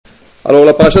Alors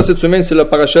la paracha cette semaine, c'est la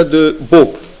paracha de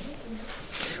Bo.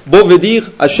 Bo veut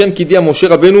dire Hachem qui dit à Moshe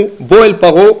Rabbeinu, Bo el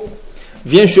Paro,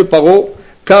 viens chez Paro,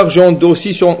 car j'ai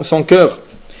endurci son cœur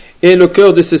et le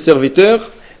cœur de ses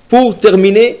serviteurs pour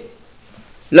terminer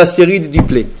la série du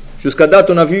plaies. Jusqu'à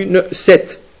date, on a vu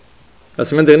 7. La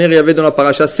semaine dernière, il y avait dans la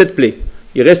paracha 7 plaies.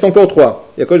 Il reste encore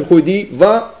 3. Et quand je vous dis,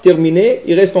 va terminer,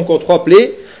 il reste encore 3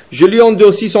 plaies. Je lui ai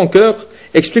endurci son cœur,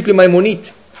 explique le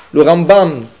Maïmonite. Le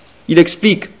Rambam, il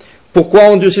explique pourquoi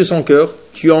endurcir son cœur.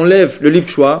 Tu enlèves le libre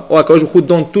choix. Quand je vous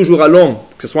donne toujours à l'homme,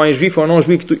 que ce soit un juif ou un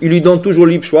non-juif, il lui donne toujours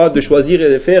le libre choix de choisir et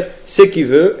de faire ce qu'il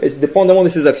veut. Et dépendamment de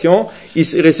ses actions, il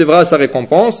recevra sa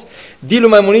récompense. Dit le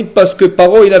Maïmonite parce que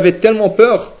Paro, il avait tellement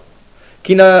peur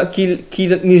qu'il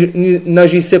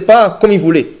n'agissait pas comme il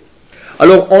voulait.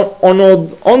 Alors, en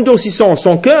endurcissant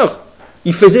son cœur,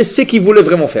 il faisait ce qu'il voulait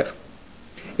vraiment faire.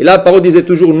 Et là, Paro disait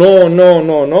toujours non, non,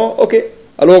 non, non. Ok.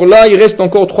 Alors là, il reste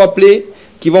encore 3 plaies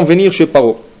qui vont venir chez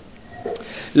Paro.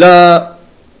 La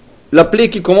plaie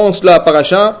qui commence là à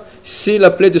paracha, c'est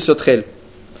la plaie de sauterelle.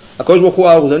 Akadosh Baruch Hu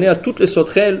a ordonné à toutes les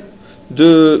sauterelles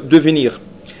de venir.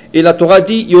 Et la Torah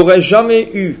dit, il n'y aura jamais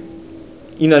eu,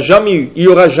 il n'y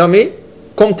aura jamais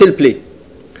comme telle plaie.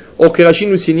 Or, Rashi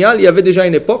nous signale, il y avait déjà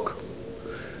une époque,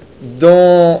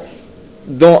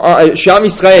 chez Am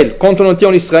Israël, quand on était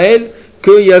en Israël,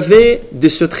 qu'il y avait des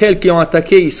sauterelles qui ont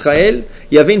attaqué Israël,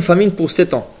 il y avait une famine pour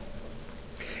 7 ans.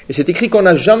 Et c'est écrit qu'on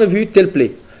n'a jamais vu telle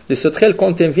plaie. Les sauterelles,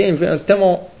 quand elles viennent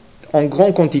tellement en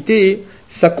grande quantité,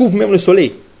 ça couvre même le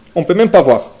soleil. On ne peut même pas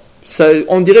voir.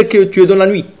 On dirait que tu es dans la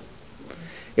nuit.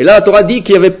 Et là, la Torah dit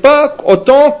qu'il n'y avait pas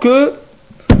autant que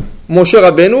Moshe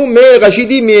Rabbeinu, mais Rashi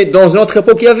dit, mais dans une autre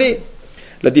époque, il y avait.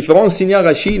 La différence, signale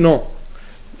Rashi, non.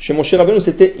 Chez Moshe Rabbeinu,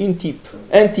 c'était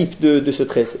un type de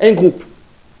sauterelles, un groupe,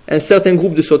 un certain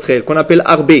groupe de sauterelles, qu'on appelle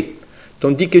Arbé.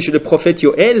 Tandis que chez le prophète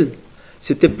Yoël,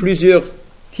 c'était plusieurs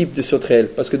types de sauterelles.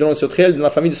 Parce que dans la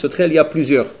famille de sauterelles, il y a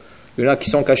plusieurs. Il y en a qui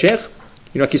sont cachères,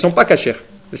 il y en a qui ne sont pas cachères.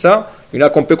 C'est ça? Il y en a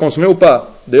qu'on peut consommer ou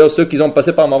pas. D'ailleurs, ceux qui ont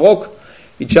passé par Maroc,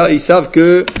 ils savent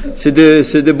que c'est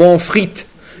des bons frites.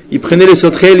 Ils prenaient les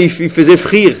sauterelles, ils faisaient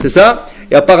frire, c'est ça?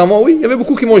 Et apparemment, oui, il y avait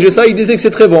beaucoup qui mangeaient ça, ils disaient que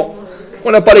c'est très bon.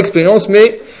 On n'a pas l'expérience,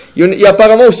 mais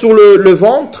apparemment sur le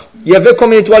ventre, il y avait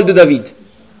comme une étoile de David.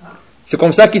 C'est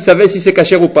comme ça qu'ils savaient si c'est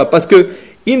cachère ou pas. Parce que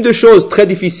une des choses très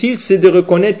difficiles, c'est de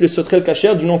reconnaître le sauterelle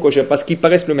cachère du non kosher, parce qu'ils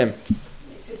paraissent le même.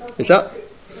 C'est ça?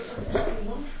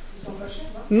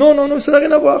 Non, ça n'a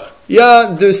rien à voir. Il y a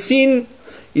deux signes,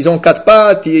 ils ont 4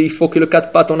 pattes, et il faut que le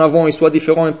 4 pattes en avant il soit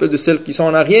différent un peu de celles qui sont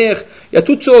en arrière. Il y a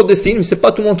toutes sortes de signes, mais ce n'est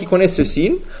pas tout le monde qui connaît ce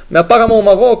signe. Mais apparemment au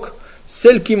Maroc,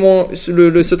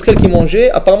 le sauterelle qui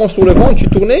mangeait, apparemment sur le ventre, tu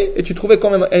tournais et tu trouvais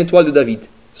quand même une étoile de David,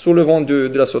 sur le ventre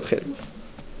de la sauterelle.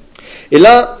 Et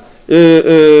là,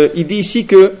 il dit ici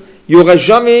qu'il n'y aura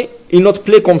jamais une autre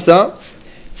plaie comme ça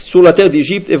sur la terre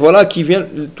d'Égypte. Et voilà,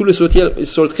 tous les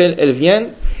sauterelles, elles viennent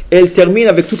et elles terminent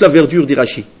avec toute la verdure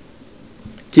d'Irachi.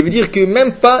 Qui veut dire que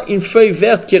même pas une feuille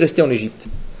verte qui est restée en Égypte.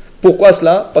 Pourquoi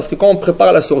cela? Parce que quand on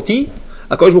prépare la sortie,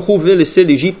 Akadosh Baruch Hu veut laisser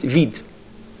l'Égypte vide.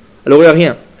 Alors il n'y a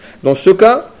rien. Dans ce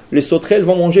cas, les sauterelles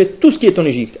vont manger tout ce qui est en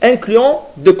Égypte, incluant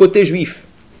de côté juif.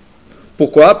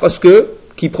 Pourquoi? Parce qu'ils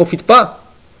ne profitent pas.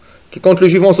 Que quand les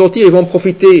Juifs vont sortir, ils vont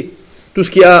profiter tout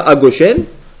ce qu'il y a à Goshen.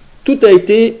 Tout a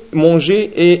été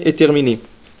mangé et terminé.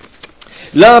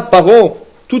 Là, Paro,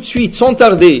 tout de suite, sans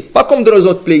tarder, pas comme dans les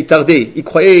autres plaies, il tardait, il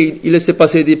croyait, il laissait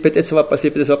passer, il dit peut-être ça va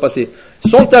passer, peut-être ça va passer.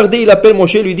 Sans tarder, il appelle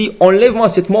Moshe, lui dit enlève-moi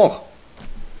cette mort.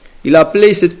 Il a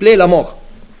appelé cette plaie la mort.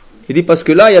 Il dit parce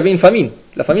que là, il y avait une famine.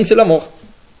 La famine, c'est la mort.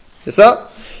 C'est ça?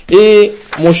 Et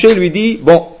Moshe lui dit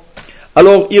bon,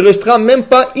 alors il restera même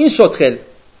pas une sauterelle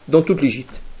dans toute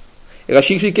l'Égypte. Et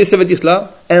Rachid explique qu'est-ce que ça veut dire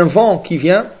cela? Un vent qui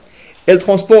vient, elle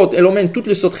emmène toutes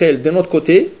les sauterelles de notre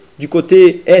côté, du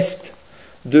côté est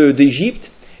d'Égypte.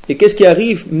 Et qu'est-ce qui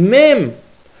arrive? Même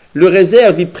le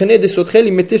réserve, il prenait des sauterelles,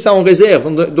 il mettait ça en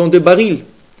réserve, dans des barils.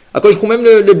 À quoi je trouve même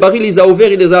le baril, il les a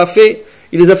ouverts, il les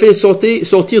a fait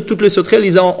sortir toutes les sauterelles,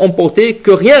 ils ont emporté,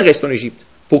 que rien reste en Égypte,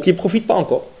 pour qu'ils ne profitent pas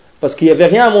encore. Parce qu'il n'y avait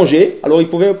rien à manger, alors ils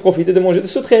pouvaient profiter de manger des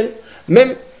sauterelles.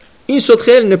 Même une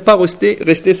sauterelle n'est pas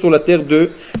restée sur la terre de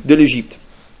l'Égypte.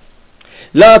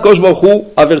 Là, Akadosh Baruch Hu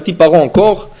avertit Paro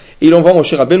encore, et il envoie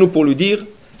Moshe Rabbeinu pour lui dire,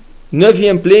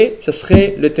 9e plaie, ce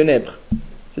serait les ténèbres.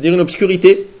 C'est-à-dire une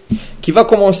obscurité qui va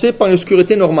commencer par une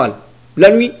obscurité normale,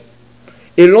 la nuit.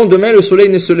 Et le lendemain, le soleil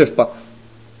ne se lève pas.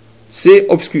 C'est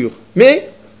obscur. Mais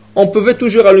on pouvait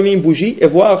toujours allumer une bougie et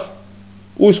voir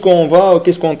où est-ce qu'on va,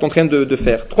 qu'est-ce qu'on est en train de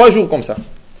faire. 3 jours comme ça.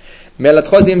 Mais à la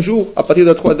 3e jour, à partir de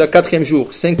la 4e jour,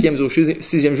 5e jour,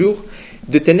 6e jour,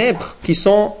 de ténèbres qui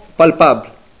sont palpables,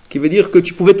 qui veut dire que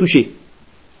tu pouvais toucher.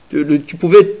 tu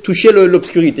pouvais toucher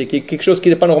l'obscurité, qui est quelque chose qui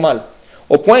n'est pas normal.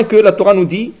 Au point que la Torah nous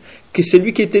dit que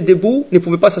celui qui était debout ne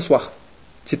pouvait pas s'asseoir.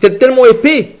 C'était tellement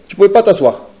épais, tu ne pouvais pas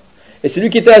t'asseoir. Et celui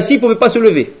qui était assis ne pouvait pas se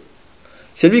lever.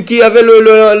 Celui qui avait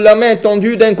la main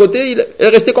tendue d'un côté, il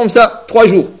restait comme ça 3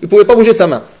 jours. Il ne pouvait pas bouger sa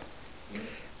main.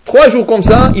 3 jours comme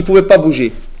ça, il ne pouvait pas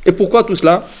bouger. Et pourquoi tout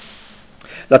cela?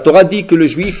 La Torah dit que le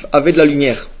juif avait de la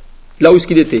lumière, là où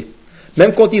il était.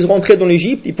 Même quand ils rentraient dans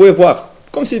l'Égypte, ils pouvaient voir.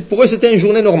 Comme si pour eux c'était une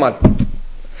journée normale.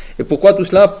 Et pourquoi tout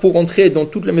cela? Pour entrer dans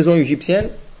toutes les maisons égyptiennes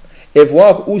et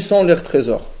voir où sont leurs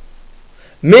trésors.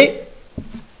 Mais,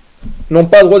 n'ont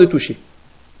pas le droit de toucher.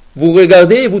 Vous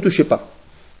regardez et vous ne touchez pas.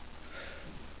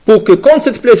 Pour que quand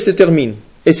cette plaie se termine,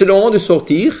 et c'est le moment de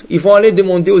sortir, ils vont aller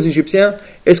demander aux Égyptiens,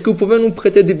 est-ce que vous pouvez nous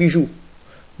prêter des bijoux,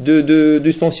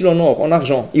 d'ustensiles en or, en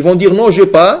argent? Ils vont dire, non, je n'ai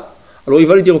pas. Alors il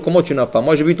va lui dire, comment tu n'as pas?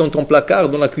 Moi j'ai vu dans ton placard,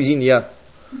 dans la cuisine, il y a.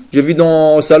 J'ai vu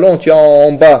dans le salon, tu as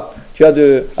en bas.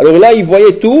 Alors là, il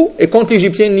voyait tout, et quand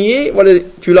l'Égyptien niait, voilà,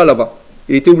 tu l'as là-bas.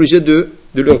 Il était obligé de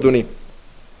leur donner.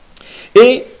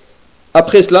 Et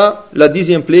après cela, la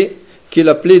 10e plaie, qui est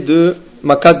la plaie de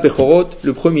Makat Bechorot,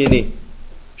 le premier-né.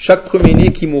 Chaque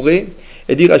premier-né qui mourait,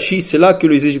 et dit Rashi, c'est là que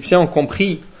les Égyptiens ont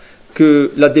compris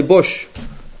que la débauche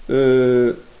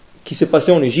qui s'est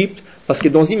passée en Égypte, parce que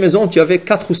dans une maison, tu avais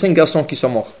 4 ou 5 garçons qui sont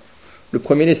morts. Le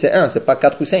premier-né, c'est 1, c'est pas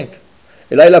 4 ou 5.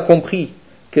 Et là, il a compris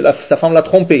que sa femme l'a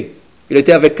trompé. Il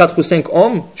était avec 4 ou 5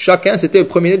 hommes, chacun c'était le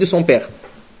premier-né de son père.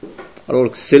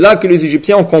 Alors c'est là que les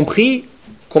Égyptiens ont compris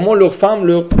comment leurs femmes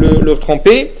leur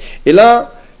trompaient. Et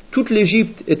là, toute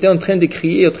l'Égypte était en train de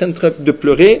crier, en train de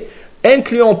pleurer,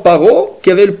 incluant Paro, qui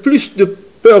avait le plus de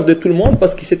peur de tout le monde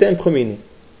parce que c'était un premier-né.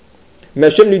 Mais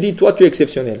Hachem lui dit, toi tu es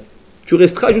exceptionnel. Tu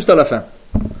resteras juste à la fin.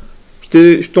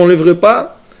 Je t'enlèverai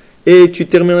pas et tu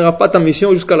termineras pas ta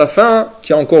mission jusqu'à la fin.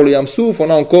 Tu as encore le Yamsouf, on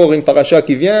a encore une paracha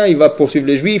qui vient, il va poursuivre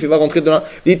les Juifs, il va rentrer dans la...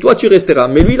 Il dit, toi tu resteras.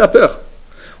 Mais lui il a peur.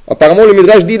 Apparemment le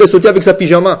Midrash dit de sauter avec sa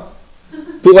pyjama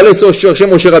pour aller chercher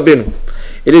Moshe Rabbeinu.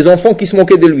 Et les enfants qui se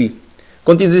moquaient de lui.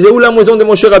 Quand ils disaient, où la maison de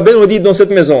Moshe Rabbeinu, on dit dans cette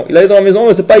maison. Il allait dans la maison,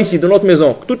 mais c'est pas ici, dans notre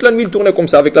maison. Toute la nuit il tournait comme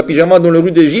ça, avec la pyjama dans les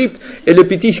rues d'Égypte, et le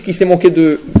petit qui s'est moqué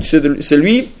de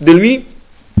lui.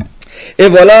 Et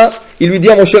voilà, il lui dit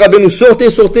à Moshe Rabbeinu, sortez,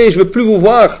 je veux plus vous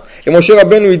voir. Et Moshe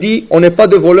Rabbeinu lui dit, on n'est pas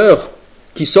de voleurs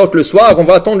qui sortent le soir, on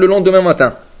va attendre le lendemain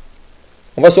matin.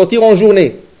 On va sortir en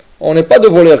journée. On n'est pas de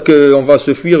voleurs qu'on va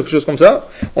se fuir, quelque chose comme ça.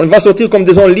 On va sortir comme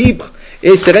des gens libres,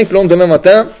 et c'est rien que le lendemain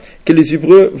matin que les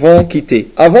Hébreux vont quitter.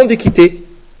 Avant de quitter,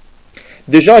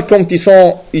 déjà comme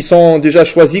ils sont déjà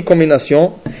choisis comme une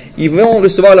nation, ils vont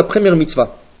recevoir la première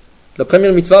mitzvah. La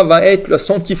première mitzvah va être la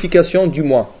sanctification du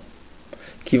mois,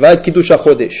 qui va être Kiddush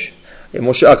HaChodesh. Et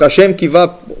Hachem qui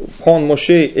va prendre Moshe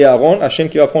et Aaron, Hachem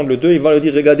qui va prendre le deux, il va leur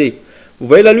dire, regardez, vous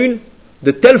voyez la lune? De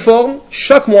telle forme,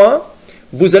 chaque mois,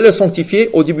 vous allez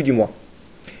sanctifier au début du mois.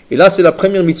 Et là, c'est la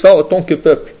première mitzvah en tant que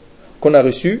peuple qu'on a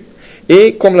reçu.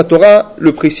 Et comme la Torah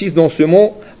le précise dans ce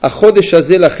mot, Achodesh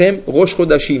Hazeh Lachem Rosh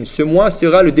Chodashim. Ce mois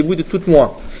sera le début de tout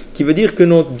mois. Qui veut dire que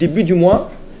notre début du mois,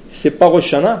 c'est pas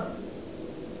Rosh Hashanah,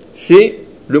 c'est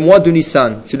le mois de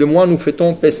Nissan. C'est le mois où nous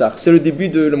fêtons Pessah. C'est le début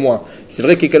de le mois. C'est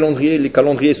vrai que les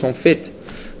calendriers sont faits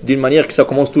d'une manière que ça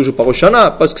commence toujours par Rosh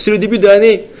Hashanah, parce que c'est le début de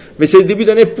l'année. Mais c'est le début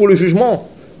d'année pour le jugement.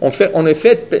 En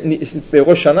effet,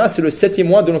 Rosh Hashanah, c'est le 7e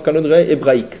mois de notre calendrier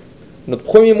hébraïque. Notre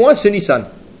premier mois, c'est Nissan.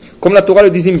 Comme la Torah le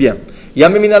désigne bien. Il y a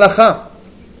même une halakha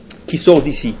qui sort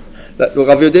d'ici. Le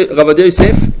Rav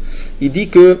Yosef, il dit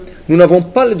que nous n'avons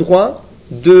pas le droit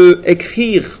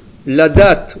d'écrire la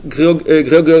date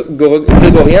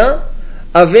grégorienne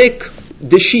avec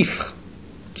des chiffres.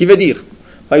 Qui veut dire,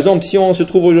 par exemple, si on se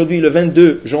trouve aujourd'hui le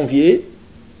 22 janvier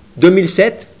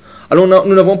 2007, alors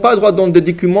nous n'avons pas le droit dans des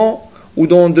documents ou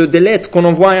dans des lettres qu'on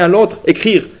envoie un à l'autre,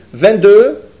 écrire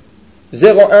 22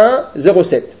 01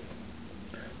 07.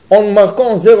 En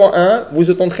marquant 01,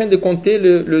 vous êtes en train de compter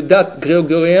le date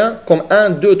grégorien comme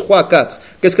 1, 2, 3, 4.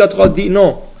 Qu'est-ce que la Torah dit?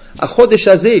 Non. Achodesh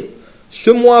Hazeh,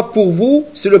 ce mois pour vous,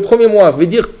 c'est le premier mois. Ça veut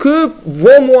dire que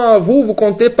vos mois, vous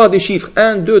comptez par des chiffres.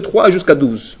 1, 2, 3 jusqu'à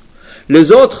 12.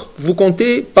 Les autres, vous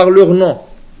comptez par leur nom.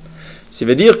 Ça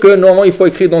veut dire que normalement, il faut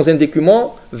écrire dans un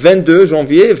document 22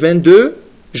 janvier,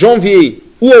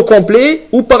 ou au complet,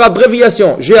 ou par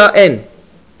abréviation, GAN,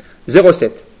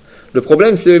 07. Le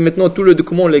problème, c'est maintenant tout le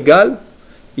document légal,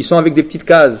 ils sont avec des petites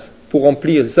cases pour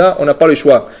remplir ça, on n'a pas le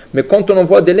choix. Mais quand on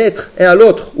envoie des lettres un à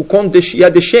l'autre, ou quand il y a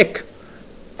des chèques,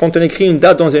 quand on écrit une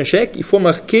date dans un chèque, il faut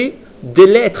marquer des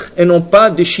lettres et non pas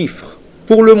des chiffres.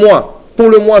 Pour le mois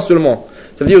seulement.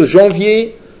 Ça veut dire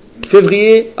janvier,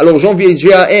 février, alors janvier,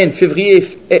 GAN, février,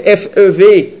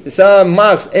 FEV, ça,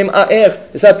 mars, MAR,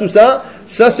 ça, tout ça,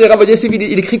 ça c'est Rav Yosef,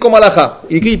 il écrit comme halakha.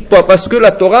 Il écrit parce que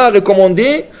la Torah a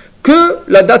recommandé que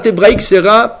la date hébraïque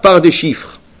sera par des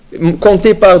chiffres,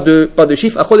 comptée par des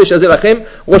chiffres.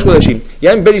 Il y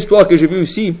a une belle histoire que j'ai vue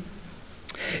aussi.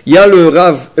 Il y a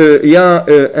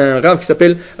un Rav qui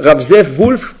s'appelle Rav Zef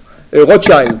Wolf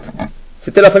Rothschild.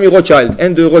 C'était la famille Rothschild, un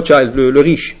de Rothschild, le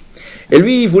riche. Et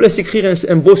lui, il voulait s'écrire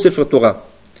un beau Sefer Torah.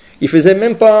 Il faisait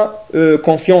même pas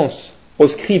confiance au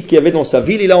scribe qu'il y avait dans sa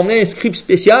ville. Il a emmené un scribe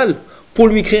spécial pour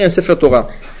lui écrire un Sefer Torah.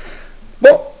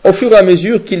 Bon, au fur et à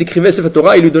mesure qu'il écrivait le Sefer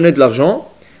Torah, il lui donnait de l'argent.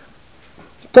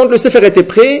 Quand le Sefer était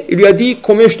prêt, il lui a dit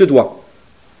combien je te dois.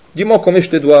 Dis-moi combien je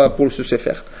te dois pour ce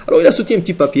Sefer. Alors il a sorti un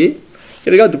petit papier.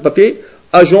 Il regarde le papier.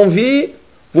 À janvier,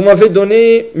 vous m'avez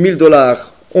donné $1000.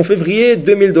 En février,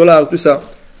 $2000, tout ça.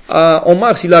 En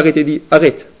mars, il a arrêté. Il dit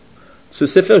arrête. Ce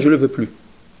Sefer, je ne le veux plus.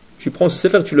 Tu prends ce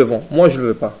Sefer, tu le vends. Moi, je ne le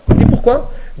veux pas. Il dit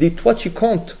pourquoi? Il dit toi, tu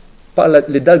comptes par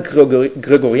les dates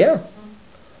grégoriennes.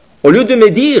 Au lieu de me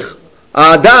dire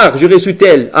à Adar, j'aurais reçu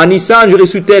tel, à Nissan, j'aurais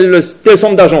reçu telle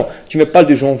somme d'argent. Tu me parles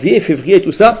de janvier, février,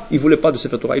 tout ça. Il ne voulait pas de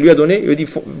Sefer Torah. Il lui a donné, il lui a dit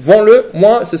vends-le,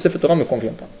 moi, ce Sefer Torah ne me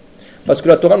convient pas. Parce que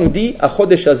la Torah nous dit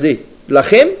Achodesh hazeh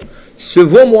lachem, ce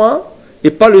vaut moi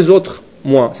et pas les autres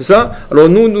moi. C'est ça? Alors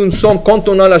nous sommes, quand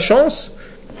on a la chance,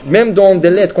 même dans des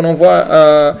lettres qu'on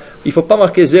envoie, il ne faut pas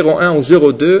marquer 01 ou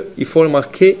 02, il faut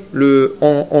marquer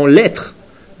en lettres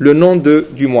le nom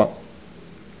du mois.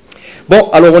 Bon,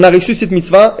 alors on a reçu cette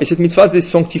mitzvah, et cette mitzvah c'est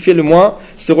sanctifier le mois,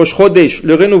 c'est Rosh Chodesh,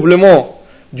 le renouvellement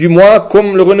du mois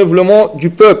comme le renouvellement du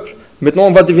peuple. Maintenant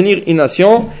on va devenir une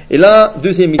nation, et là,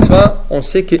 deuxième mitzvah, on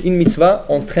sait qu'une mitzvah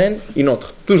entraîne une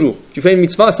autre, toujours. Tu fais une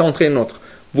mitzvah, ça entraîne une autre.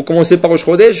 Vous commencez par Rosh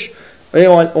Chodesh, et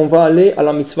on va aller à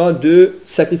la mitzvah de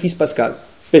sacrifice pascal,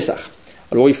 Pessah.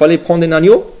 Alors il fallait prendre un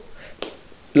agneau,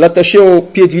 l'attacher au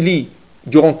pied du lit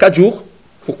durant 4 jours.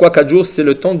 Pourquoi 4 jours? C'est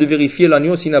le temps de vérifier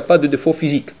l'agneau s'il n'a pas de défaut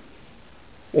physique.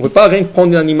 On ne peut pas rien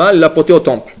prendre un animal et l'apporter au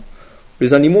temple.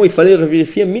 Les animaux, il fallait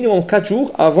vérifier minimum 4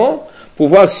 jours avant pour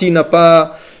voir s'il n'a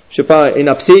pas, un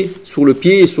abcès sur le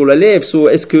pied, sur la lèvre,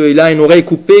 est-ce qu'il a une oreille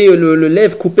coupée, le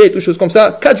lèvre coupé, toutes choses comme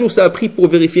ça. 4 jours ça a pris pour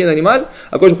vérifier un animal.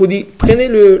 À quoi je vous dis, prenez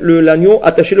l'agneau,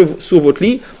 attachez-le sur votre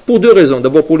lit pour 2 raisons.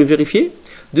 D'abord pour le vérifier.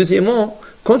 Deuxièmement,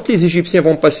 quand les Égyptiens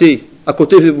vont passer à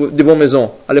côté de vos maisons,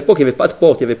 à l'époque il n'y avait pas de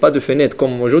porte, il n'y avait pas de fenêtre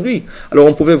comme aujourd'hui. Alors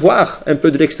on pouvait voir un peu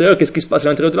de l'extérieur, qu'est-ce qui se passe à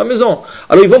l'intérieur de la maison.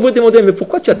 Alors ils vont vous demander, mais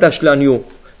pourquoi tu attaches l'agneau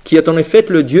qui est en effet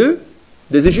le Dieu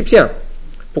des Égyptiens?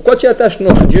 Pourquoi tu attaches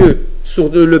notre Dieu sur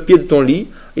le pied de ton lit?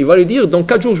 Il va lui dire, dans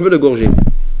 4 jours je vais le gorger.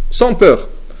 Sans peur.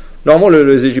 Normalement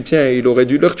les Égyptiens, il aurait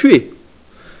dû leur tuer.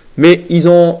 Mais ils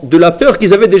ont de la peur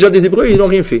qu'ils avaient déjà des Hébreux, ils n'ont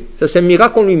rien fait. Ça c'est un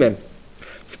miracle en lui-même.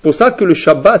 C'est pour ça que le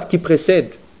Shabbat qui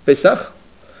précède Pessah,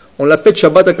 on l'appelle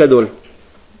Shabbat Akadol.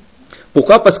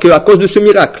 Pourquoi? Parce qu'à cause de ce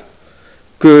miracle,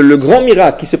 que le grand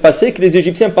miracle qui s'est passé, que les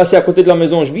Égyptiens passaient à côté de la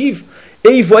maison juive,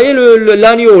 et ils voyaient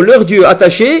l'agneau, leur Dieu,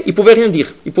 attaché, ils ne pouvaient rien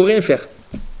dire, ils ne pouvaient rien faire.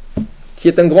 Qui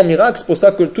est un grand miracle, c'est pour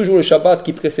ça que toujours le Shabbat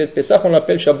qui précède Pessah, on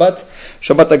l'appelle Shabbat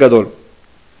Akadol.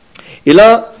 Et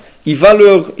là, il va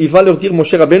leur dire, mon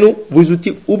cher Rabbeinu, vous êtes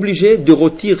obligés de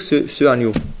rôtir ce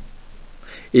agneau.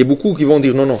 Et beaucoup qui vont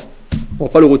dire non, on ne va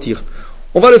pas le rôtir.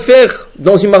 On va le faire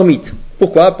dans une marmite.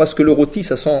 Pourquoi? Parce que le rôti,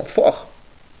 ça sent fort.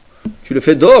 Tu le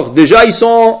fais dehors. Déjà, ils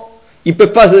ne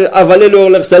peuvent pas avaler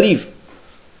leur salive.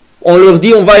 On leur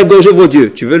dit, on va égorger vos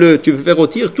dieux. Tu veux faire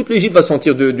rôtir, toute l'Égypte va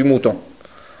sentir du mouton.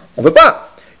 On ne veut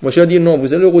pas. Moi, je vais dire non,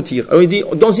 vous allez le rôtir. Alors il dit,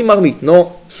 dans une marmite, non,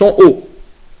 sans eau.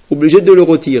 Obligé de le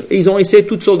rôtir. Et ils ont essayé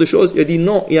toutes sortes de choses. Il a dit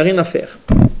non, il n'y a rien à faire.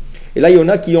 Et là, il y en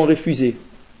a qui ont refusé.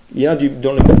 Il y en a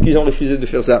dans le peuple qui ont refusé de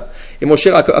faire ça. Et mon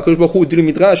cher Akadosh Baruch Hu, dit le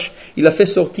Midrash, il a fait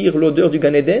sortir l'odeur du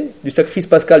Gan Eden, du sacrifice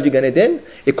pascal du Gan Eden.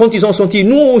 Et quand ils ont senti,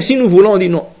 nous aussi nous voulons, on dit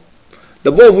non.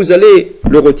 D'abord vous allez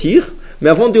le rôtir, mais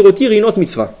avant de rôtir, une autre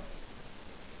mitzvah.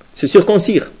 C'est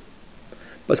circoncire.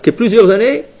 Parce que plusieurs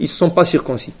années, ils ne se sont pas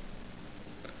circoncis.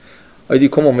 Il dit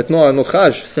comment? Maintenant, à notre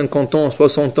âge, 50 ans,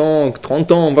 60 ans,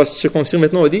 30 ans, on va se circoncire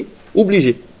maintenant. Il dit,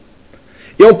 obligé.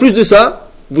 Et en plus de ça,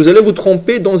 vous allez vous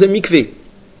tromper dans un mikvé.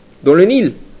 Dans le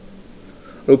Nil.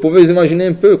 Vous pouvez vous imaginer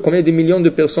un peu combien de millions de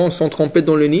personnes sont trempées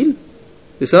dans le Nil.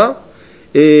 C'est ça?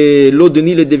 Et l'eau de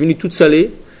Nil est devenue toute salée.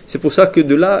 C'est pour ça que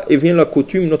de là vient notre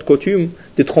coutume,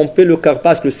 de tremper le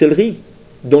karpas, le céleri,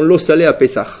 dans l'eau salée à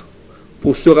Pessah.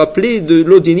 Pour se rappeler de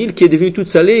l'eau du Nil qui est devenue toute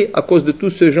salée à cause de tous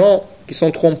ces gens qui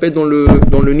sont trempés dans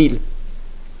le Nil.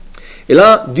 Et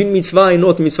là, d'une mitzvah à une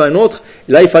autre,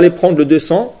 là il fallait prendre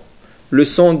le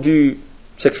sang du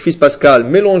sacrifice pascal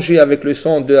mélangé avec le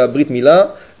sang de la Brit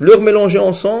Mila, leur mélanger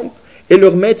ensemble et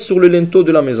leur mettre sur le linteau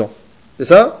de la maison. C'est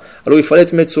ça? Alors il fallait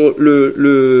mettre sur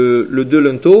le 2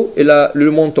 linteaux et le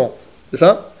montant. C'est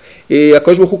ça? Et à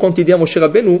Akadosh Baruch Hu, quand il dit à Moshe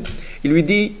Rabbeinu, il lui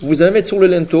dit, vous allez mettre sur le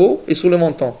linteau et sur le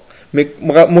montant. Mais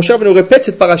Moshe Rabbeinu répète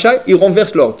cette paracha, il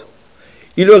renverse l'ordre.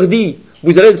 il leur dit,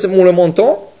 vous allez sur le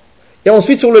montant, et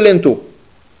ensuite sur le linteau.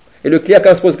 Et le client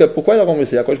se pose, pourquoi il a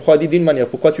renversé? Akadosh Baruch Hu a dit d'une manière,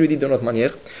 pourquoi tu le dis d'une autre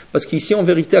manière? Parce qu'ici, en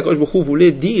vérité, Akadosh Baruch Hu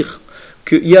voulait dire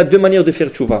qu'il y a deux manières de faire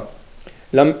tchouva.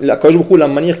 Akadosh Baruch Hu, la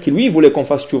manière qu'il lui voulait qu'on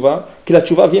fasse tchouva, que la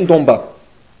tchouva vienne d'en bas.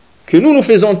 Que nous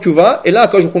faisons tchouva, et là,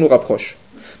 Akadosh Baruch Hu nous rapproche.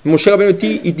 Mon cher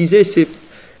Rabbeinu, il disait, c'est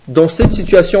dans cette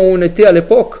situation où on était à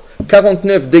l'époque,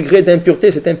 49 degrés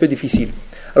d'impureté, c'était un peu difficile.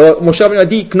 Alors, mon cher Rabbeinu a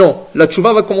dit que non, la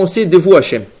tchouva va commencer de vous,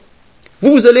 Hachem.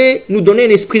 Vous allez nous donner un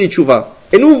esprit de tchouva.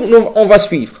 Et nous, on va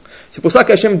suivre. C'est pour ça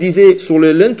qu'Hachem disait sur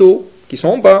le linteau, qui sont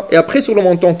en bas, et après sur le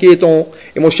montant qui est en haut.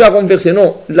 Et mon cher a renversé,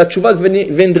 non, la tchouva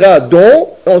viendra d'en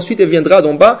haut, et ensuite elle viendra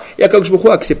d'en bas, et Akadosh Baruch Hu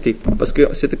a accepté. Parce que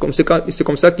c'est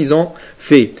comme ça qu'ils ont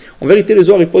fait. En vérité, le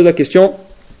Zohar, il pose la question,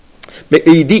 mais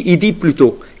il dit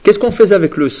plutôt, qu'est-ce qu'on faisait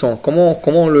avec le sang?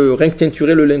 Comment le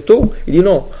teinturer le linteau? Il dit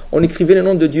non, on écrivait le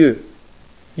nom de Dieu.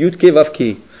 Yudke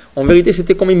Vavke. En vérité,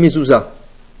 c'était comme une mezouza.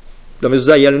 Dans la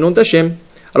mezouza, il y a le nom d'Hachem.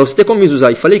 Alors c'était comme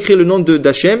mezouza, il fallait écrire le nom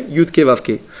d'Hachem, Yudke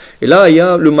Vavke. Et là, il y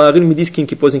a le Maharil Midiskin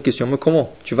qui pose une question. Mais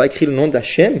comment? Tu vas écrire le nom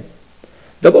d'Hachem?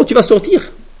 D'abord, tu vas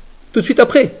sortir. Tout de suite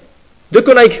après. Dès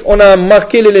qu'on a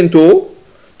marqué les linteaux,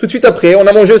 tout de suite après, on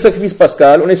a mangé le sacrifice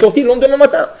pascal, on est sorti le lendemain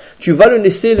matin. Tu vas le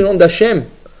laisser le nom d'Hachem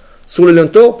sur le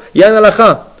linteau. Il y a un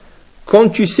halakha. Quand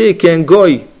tu sais qu'un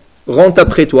goy rentre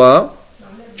après toi,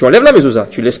 tu enlèves la mezouza.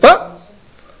 Tu ne laisses pas.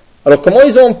 Alors comment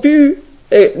ils ont pu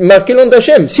marquer le nom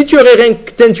d'Hachem? Si tu aurais rien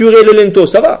teinturé le linteau,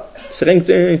 ça va. C'est rien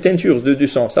une teinture du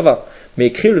sang, ça va. Mais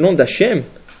écrire le nom d'Hachem.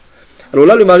 Alors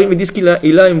là, le mari me dit qu'il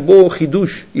a un beau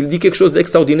chidouche. Il dit quelque chose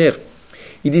d'extraordinaire.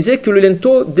 Il disait que le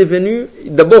linteau devenu,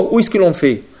 d'abord, où est-ce qu'ils l'ont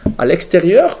fait? À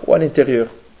l'extérieur ou à l'intérieur?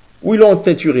 Où ils l'ont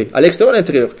teinturé? À l'extérieur ou à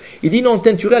l'intérieur? Il dit non,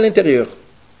 teinturé à l'intérieur.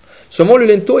 Seulement le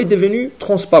linteau est devenu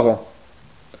transparent.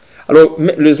 Alors,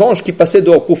 les anges qui passaient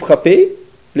dehors pour frapper,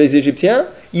 les Égyptiens,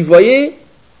 ils voyaient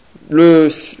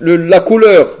la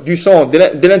couleur du sang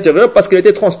de l'intérieur parce qu'elle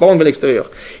était transparente de l'extérieur.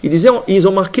 Ils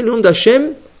ont marqué le nom d'Hachem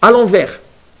à l'envers.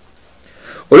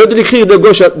 Au lieu de l'écrire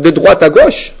de droite à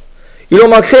gauche, ils l'ont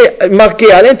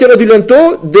marqué à l'intérieur du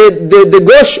linteau de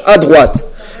gauche à droite.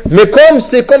 Mais comme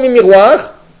c'est comme un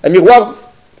miroir,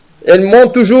 elle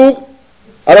monte toujours.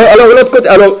 Alors l'autre côté.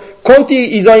 Alors quand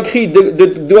ils ont écrit de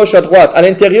gauche à droite, à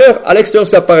l'intérieur, à l'extérieur,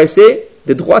 ça apparaissait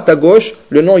de droite à gauche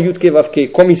le nom Yudke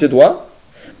Vavke comme il se doit.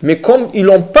 Mais comme ils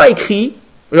l'ont pas écrit,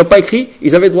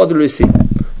 ils avaient le droit de le laisser.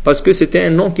 Parce que c'était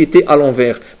un nom qui était à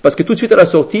l'envers. Parce que tout de suite à la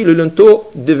sortie, le linteau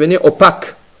devenait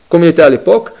opaque, comme il était à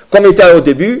l'époque, comme il était au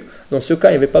début. Dans ce cas,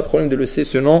 il n'y avait pas de problème de laisser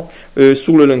ce nom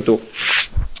sur le linteau.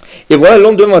 Et voilà, le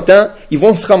lendemain matin, ils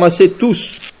vont se ramasser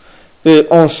tous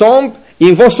ensemble, et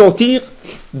ils vont sortir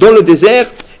dans le désert,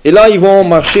 et là, ils vont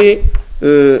marcher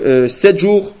 7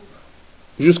 jours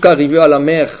jusqu'à arriver à la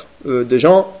mer de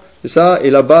Jean, c'est ça,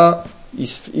 et là-bas,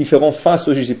 ils feront face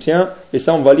aux Égyptiens, et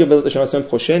ça on va lire la semaine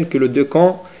prochaine que les deux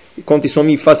camps, quand ils sont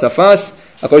mis face à face,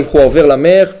 après je crois vers la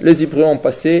mer, les Hébreux ont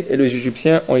passé et les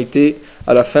Égyptiens ont été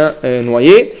à la fin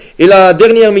noyés. Et la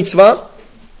dernière mitzvah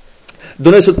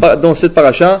dans cette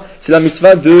paracha, c'est la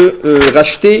mitzvah de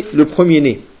racheter le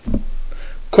premier-né.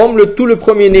 Comme tout le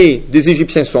premier-né des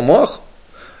Égyptiens sont morts,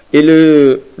 et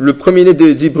le premier-né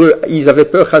des Hébreux, ils avaient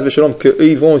peur, chas v'shalom, qu'eux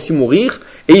ils vont aussi mourir,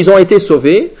 et ils ont été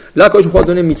sauvés. Là, quand je crois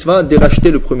donner mitzvah, de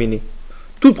racheter le premier-né.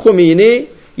 Tout premier-né,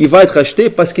 il va être racheté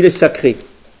parce qu'il est sacré.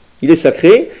 Il est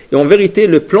sacré, et en vérité,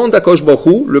 le plan d'Akadosh Baruch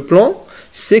Hu, le plan,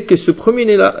 c'est que ce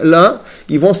premier-né-là,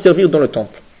 ils vont servir dans le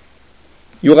temple.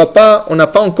 On n'a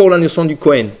pas encore la notion du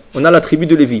Kohen. On a la tribu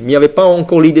de Lévi, mais il n'y avait pas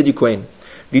encore l'idée du Kohen.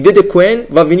 L'idée du Kohen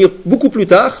va venir beaucoup plus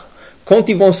tard, quand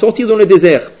ils vont sortir dans le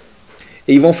désert.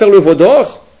 Et ils vont faire le veau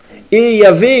d'or, et il y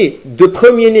avait de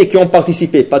premiers-nés qui ont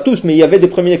participé, pas tous, mais il y avait des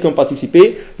premiers-nés qui ont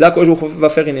participé. Là, quand je va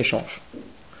faire un échange,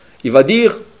 il va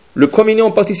dire, le premier-né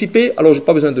ont participé, alors je n'ai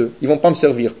pas besoin d'eux, ils ne vont pas me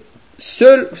servir.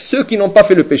 Seuls ceux qui n'ont pas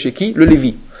fait le péché, qui? Le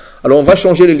Lévi. Alors on va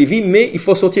changer le Lévi, mais il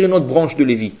faut sortir une autre branche de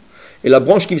Lévi. Et la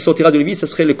branche qui sortira de Lévi, ce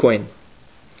serait le Kohen.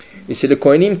 Et c'est les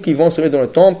Kohanim qui vont se mettre dans le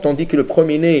temple, tandis que le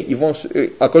premier-né,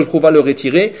 Akadosh Baruch Hu va le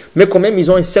retirer, mais quand même,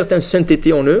 ils ont une certaine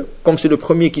sainteté en eux, comme c'est le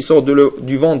premier qui sort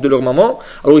du ventre de leur maman,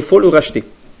 alors il faut le racheter.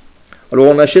 Alors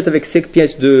on achète avec 5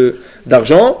 pièces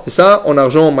d'argent, et ça, en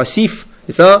argent massif,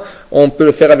 et ça, on peut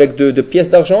le faire avec de pièces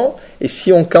d'argent, et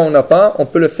si en cas on n'a pas, on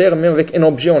peut le faire même avec un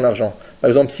objet en argent. Par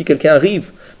exemple, si quelqu'un arrive,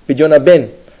 Pédion Ben,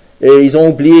 et ils ont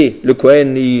oublié, le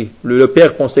Kohen, le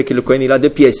père pensait que le Kohen il a 2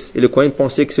 pièces, et le Kohen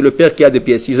pensait que c'est le père qui a 2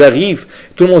 pièces. Ils arrivent,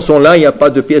 tout le monde sont là, il n'y a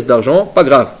pas de pièces d'argent, pas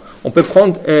grave. On peut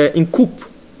prendre une coupe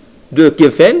de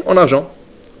Kefen en argent,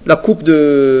 la coupe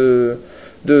de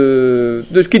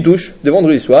Kiddush de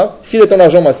vendredi soir. S'il est en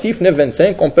argent massif,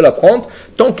 9,25, on peut la prendre,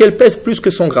 tant qu'elle pèse plus que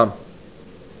 100 grammes.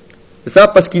 C'est ça,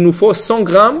 parce qu'il nous faut 100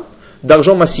 grammes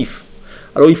d'argent massif.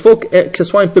 Alors il faut que ce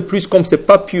soit un peu plus, comme c'est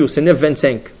pas pur, c'est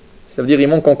 9,25. Ça veut dire qu'il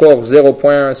manque encore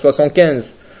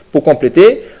 0,75 pour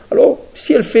compléter. Alors,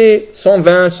 si elle fait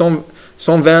 120,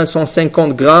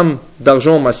 150 grammes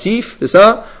d'argent massif, c'est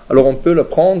ça, alors on peut le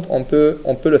prendre, on peut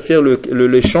le faire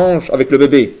l'échange avec le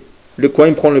bébé. Le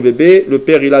Kohen prend le bébé, le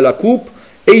père il a la coupe,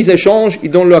 et ils échangent, ils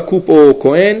donnent la coupe au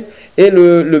Kohen, et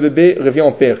le bébé revient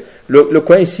au père. Le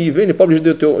Kohen, s'il veut, il n'est pas obligé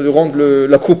de rendre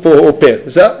la coupe au père.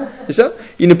 C'est ça?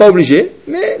 Il n'est pas obligé.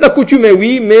 Mais la coutume est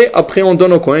oui, mais après on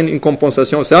donne au Kohen une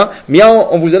compensation, ça. Mais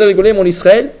vous allez rigoler, mon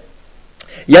Israël,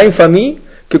 il y a une famille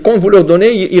que quand vous leur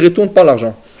donnez, ils ne retournent pas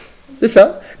l'argent. C'est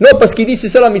ça? Non, parce qu'il dit c'est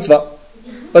ça la mitzvah.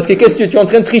 Parce que qu'est-ce que tu es en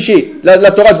train de tricher?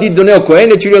 La Torah te dit de donner au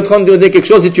Kohen et tu lui es en train de donner quelque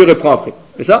chose et tu reprends après.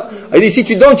 C'est ça? Il dit si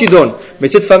tu donnes, tu donnes. Mais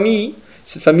cette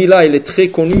famille-là, elle est très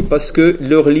connue parce que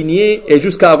leur lignée est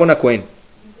jusqu'à Aaron à Kohen.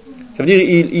 Ça veut dire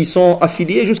ils sont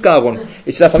affiliés jusqu'à Aaron.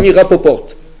 Et c'est la famille Rapoport.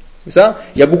 C'est ça?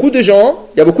 Il y a beaucoup de gens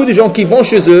qui vont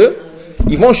chez eux.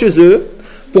 Ils vont chez eux.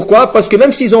 Pourquoi? Parce que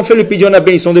même s'ils ont fait le Pidyon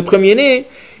Aben, ils sont des premiers-nés,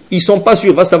 ils sont pas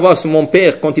sûrs. Va savoir si mon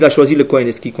père, quand il a choisi le Kohen,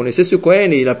 est-ce qu'il connaissait ce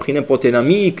Kohen et il a pris n'importe quel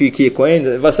ami qui est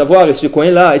Kohen, va savoir est-ce que ce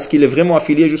Kohen-là, est-ce qu'il est vraiment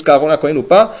affilié jusqu'à Aaron à Kohen ou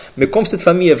pas. Mais comme cette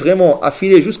famille est vraiment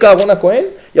affiliée jusqu'à Aaron à Kohen,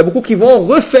 il y a beaucoup qui vont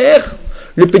refaire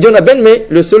le Pidyon Aben, mais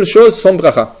la seule chose, sans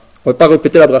bracha. On ne va pas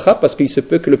répéter la bracha parce qu'il se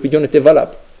peut que le pidyon était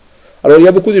valable. Alors il y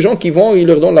a beaucoup de gens qui vont, ils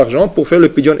leur donnent l'argent pour faire le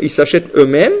pidyon, ils s'achètent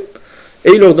eux-mêmes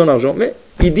et ils leur donnent l'argent. Mais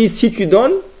ils disent si tu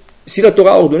donnes, si la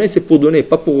Torah a ordonné, c'est pour donner,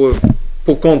 pas pour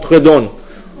qu'on te redonne.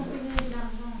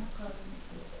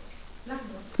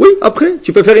 Oui, après,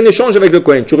 tu peux faire un échange avec le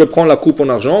Kohen. Tu reprends la coupe en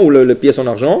argent ou les pièces en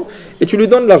argent et tu lui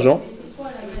donnes l'argent.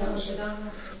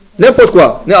 N'importe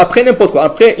quoi. Après, n'importe quoi.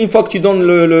 Après, une fois que tu donnes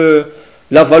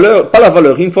la valeur, pas la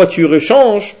valeur, une fois que tu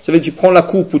rechanges, ça veut dire que tu prends la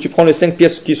coupe ou tu prends les 5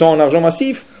 pièces qui sont en argent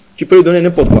massif, tu peux lui donner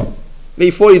n'importe quoi. Mais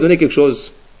il faut lui donner quelque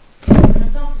chose.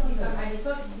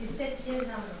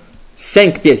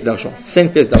 5 pièces d'argent.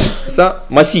 5 pièces d'argent. Ça,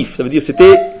 massif. Ça veut dire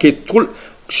c'était que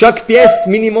chaque pièce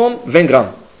minimum 20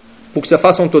 grammes. Pour que ça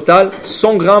fasse en total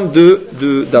 100 grammes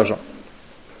d'argent.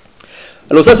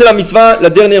 Alors ça c'est la mitzvah, la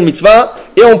dernière mitzvah.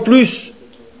 Et en plus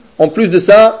de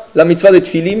ça, la mitzvah des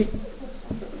tfilim,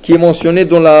 qui est mentionné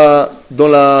dans la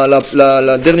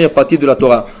dernière partie de la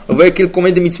Torah. Vous voyez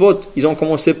combien de mitzvot? Ils ont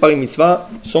commencé par une mitzvah,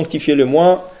 sanctifier le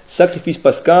mois, sacrifice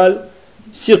pascal,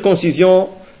 circoncision,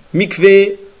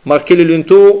 mikvé, marquer les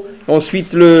linteaux,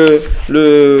 ensuite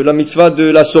la mitzvah de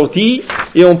la sortie,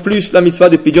 et en plus la mitzvah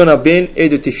de Pidyon Aben et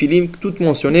de Tefilim, toutes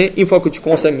mentionnées. Une fois que tu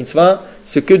commences la mitzvah,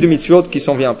 c'est que de mitzvot qui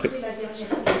s'en vient après.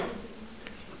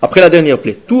 Après la dernière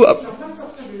plaie. Tout.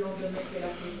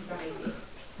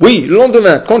 Oui, le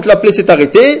lendemain, quand la plaie s'est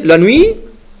arrêtée, la nuit,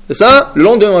 c'est ça, le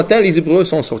lendemain matin, les Hébreux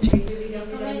sont sortis.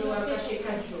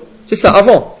 C'est ça,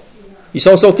 avant. Ils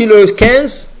sont sortis le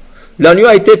 15, l'agneau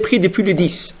a été pris depuis le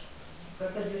 10. Ça a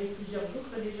duré plusieurs jours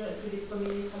que les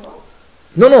premiers sont morts?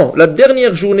 Non, la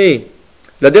dernière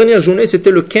journée,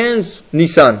 c'était le 15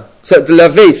 Nissan. La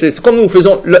veille, c'est comme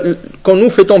quand nous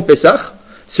fêtons Pessah,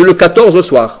 c'est le 14 au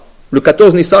soir. Le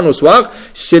 14 Nissan au soir,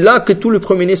 c'est là que tous les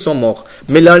premiers-nés sont morts.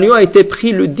 Mais l'agneau a été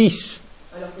pris le 10.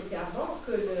 Alors c'était avant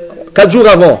que le... 4 jours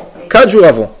avant.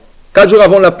 4 jours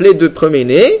avant la plaie de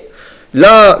premier-né.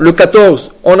 Là, le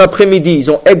 14, en après-midi,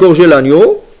 ils ont égorgé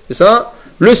l'agneau. C'est ça.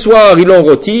 Le soir, ils l'ont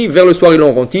rôti. Vers le soir, ils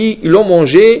l'ont rôti. Ils l'ont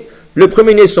mangé. Les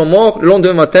premiers-nés sont morts. Le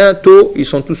lendemain matin, tôt, ils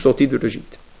sont tous sortis de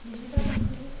l'Égypte.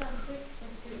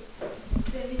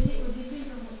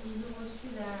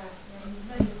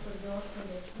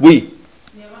 Oui.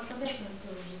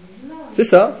 C'est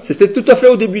ça. C'était tout à fait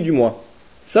au début du mois.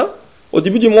 Ça. Au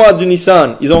début du mois de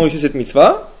Nissan, ils ont reçu cette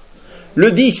mitzvah.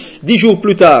 Le 10 jours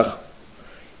plus tard,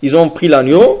 ils ont pris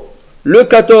l'agneau. Le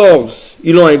 14,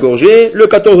 ils l'ont égorgé. Le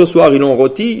 14 au soir, ils l'ont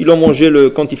rôti. Ils l'ont mangé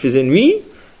quand il faisait nuit.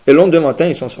 Et le lendemain matin,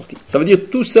 ils sont sortis. Ça veut dire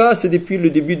tout ça, c'est depuis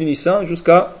le début de Nissan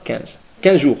jusqu'à 15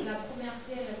 jours.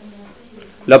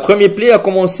 La première plaie a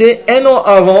commencé 1 an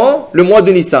avant le mois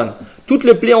de Nissan. Toutes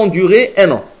les plaies ont duré 1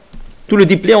 an. Tous les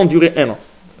 10 plaies ont duré 1 an.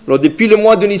 Alors depuis le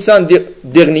mois de Nissan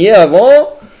dernier, avant,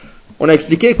 on a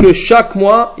expliqué que chaque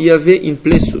mois, il y avait une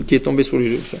plaie qui est tombée sur les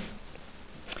Juifs.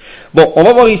 Bon, on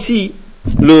va voir ici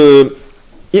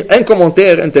un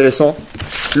commentaire intéressant.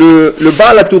 Le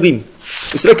Baal HaTurim.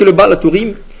 Vous savez que le Baal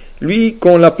HaTurim, lui,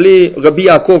 qu'on l'appelait Rabbi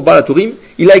Yaakov Baal HaTurim,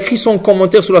 il a écrit son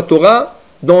commentaire sur la Torah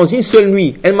dans une seule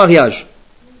nuit, un mariage.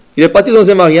 Il est parti dans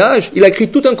un mariage, il a écrit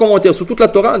tout un commentaire sur toute la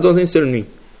Torah dans une seule nuit.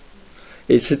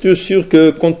 Et c'est sûr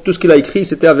que tout ce qu'il a écrit,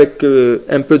 c'était avec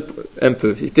un peu,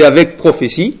 c'était avec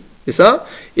prophétie, c'est ça.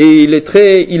 Et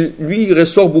lui, il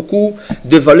ressort beaucoup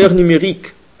de valeurs numériques.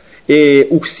 Et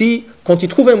aussi, quand il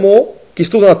trouve un mot qui qui se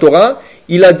trouve dans la Torah,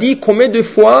 il a dit combien de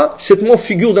fois ce mot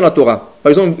figure dans la Torah. Par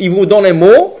exemple, il vous donne un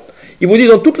mot, il vous dit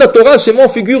dans toute la Torah, ce mot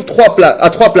figure à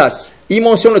 3 places. Il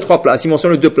mentionne les 3 places, il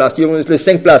mentionne les 2 places, il mentionne les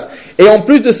 5 places. Et en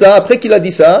plus de ça, après qu'il a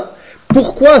dit ça,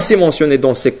 pourquoi c'est mentionné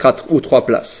dans ces 4 ou 3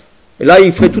 places? Et là,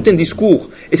 il fait tout un discours.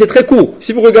 Et c'est très court.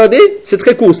 Si vous regardez, c'est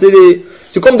très court.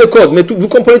 C'est comme des codes, mais vous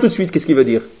comprenez tout de suite qu'est-ce qu'il veut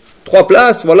dire. 3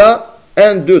 places, voilà.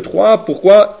 1, 2, 3.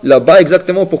 Pourquoi là-bas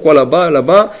exactement? Pourquoi là-bas?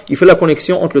 Là-bas. Il fait la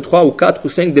connexion entre le 3 ou 4 ou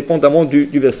 5, dépendamment du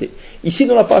verset. Ici,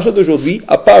 dans la paracha d'aujourd'hui,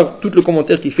 à part tout le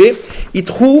commentaire qu'il fait, il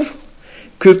trouve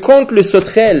que quand les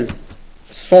sauterelles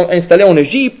sont installés en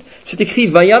Égypte, c'est écrit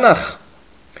Vayanach.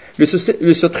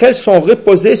 Les sauterelles sont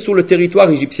reposées sur le territoire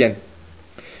égyptien.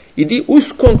 Il dit, où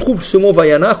est-ce qu'on trouve ce mot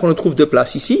Vayanach? On le trouve 2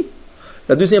 places ici.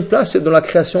 La deuxième place, c'est dans la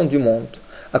création du monde.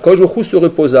 Akadosh Baruch Hu se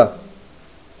reposa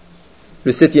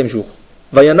le 7e jour.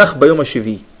 Vayanach bayom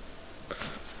hashevi.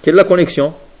 Quelle est la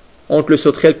connexion entre le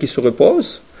sauterelle qui se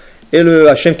repose et le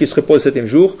Hachem qui se repose le 7e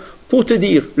jour? Pour te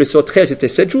dire, le sauterelle c'était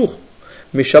 7 jours,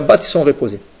 mais Shabbat ils sont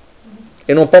reposés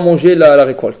et n'ont pas mangé la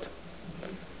récolte.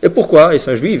 Et pourquoi? Ils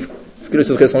sont juifs. Parce que les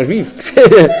sauterelles sont juifs.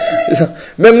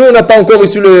 Même nous, on n'a pas encore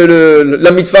reçu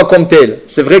la mitzvah comme telle.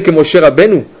 C'est vrai que Moshe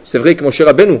Rabbeinu,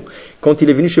 quand il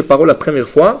est venu chez Paro la première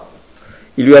fois,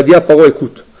 il lui a dit à Paro,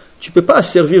 écoute, tu peux pas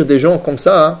servir des gens comme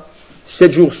ça,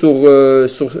 7 jours sur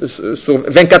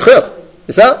 24 heures.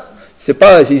 C'est ça?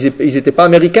 Ils n'étaient pas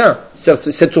américains,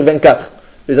 7 sur 24.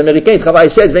 Les Américains, ils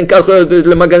travaillent 7, 24 heures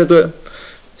le magasin.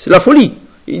 C'est la folie.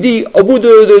 Il dit, au bout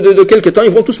de quelques temps,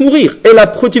 ils vont tous mourir. Et la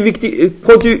productivité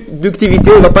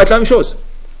ne va pas être la même chose.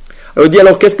 Alors, il dit,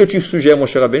 alors, qu'est-ce que tu suggères, mon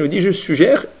cher Rabbeinu? Il dit, je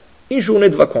suggère une journée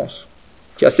de vacances.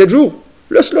 Qui a 7 jours.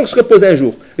 Laisse-leur se reposer un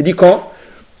jour. Il dit, quand?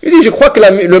 Il dit, je crois que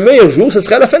le meilleur jour, ce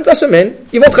serait à la fin de la semaine.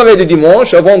 Ils vont travailler de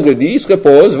dimanche à vendredi, ils se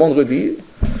reposent vendredi.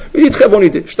 Il dit, très bonne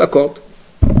idée, je t'accorde.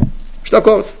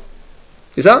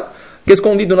 C'est ça? Qu'est-ce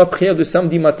qu'on dit dans la prière de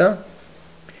samedi matin?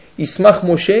 Ismach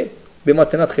Moshe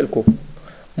bematanat chelko.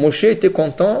 Moshe était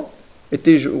content,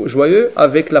 était joyeux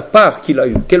avec la part qu'il a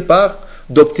eue. Quelle part?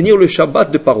 D'obtenir le Shabbat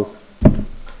de Paro.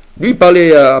 Lui, il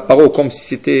parlait à Paro comme si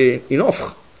c'était une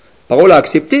offre. Paro l'a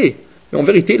accepté, mais en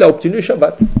vérité, il a obtenu le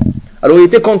Shabbat. Alors, il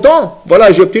était content.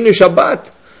 Voilà, j'ai obtenu le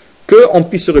Shabbat, qu'on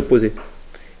puisse se reposer.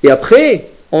 Et après,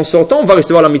 en sortant, on va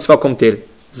recevoir la mitzvah comme telle.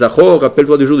 Zachor,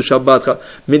 rappelle-toi du jour du Shabbat.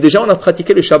 Mais déjà, on a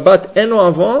pratiqué le Shabbat 1 an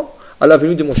avant, à la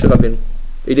venue de Moshe Rabbeinu.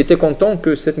 Il était content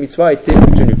que cette mitzvah a été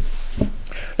obtenue.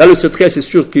 Là, le secret, c'est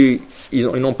sûr qu'ils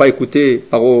n'ont pas écouté,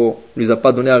 Paro ne les a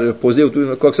pas donné à reposer ou tout,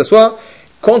 quoi que ce soit.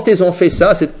 Quand ils ont fait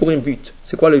ça, c'est pour un but.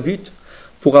 C'est quoi le but?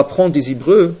 Pour apprendre des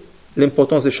Hébreux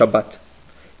l'importance du Shabbat.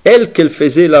 Elle, qu'elle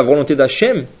faisait la volonté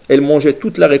d'Hachem, elle mangeait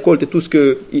toute la récolte et tout ce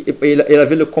que... Elle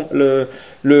avait la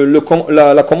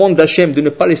commande d'Hachem de ne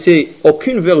pas laisser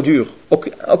aucune verdure,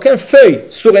 aucune feuille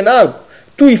sur un arbre.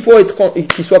 Tout, il faut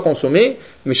qu'il soit consommé,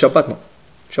 mais Shabbat, non.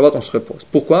 Shabbat, on se repose.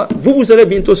 Pourquoi? Vous allez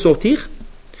bientôt sortir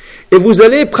et vous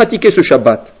allez pratiquer ce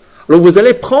Shabbat. Alors, vous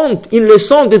allez prendre une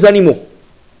leçon des animaux.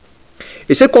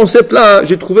 Et ce concept-là,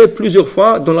 j'ai trouvé plusieurs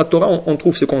fois dans la Torah, on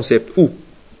trouve ce concept. Où?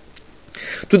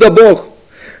 Tout d'abord,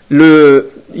 il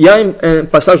y a un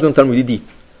passage dans le Talmud, il dit,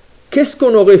 qu'est-ce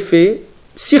qu'on aurait fait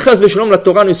si Chas v'Shalom la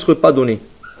Torah ne serait pas donnée?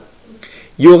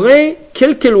 Il y aurait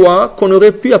quelques lois qu'on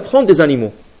aurait pu apprendre des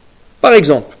animaux. Par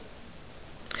exemple,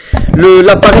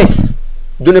 la paresse,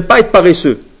 de ne pas être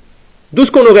paresseux. D'où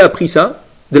est-ce qu'on aurait appris ça?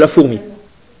 De la fourmi.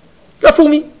 La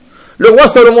fourmi. Le roi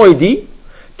Salomon, il dit,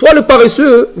 toi le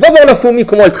paresseux, va voir la fourmi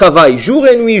comment elle travaille, jour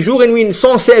et nuit,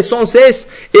 sans cesse,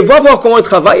 et va voir comment elle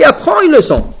travaille, et apprends une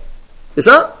leçon. C'est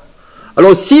ça?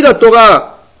 Alors si la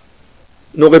Torah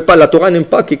n'aime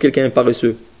pas que quelqu'un est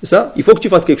paresseux, c'est ça? Il faut que tu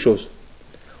fasses quelque chose.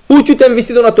 Ou tu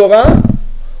t'investis dans la Torah,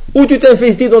 ou tu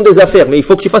t'investis dans des affaires, mais il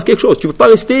faut que tu fasses quelque chose. Tu ne peux pas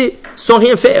rester sans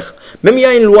rien faire. Même il y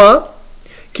a une loi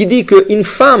qui dit qu'une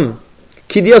femme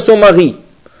qui dit à son mari,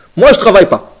 moi je ne travaille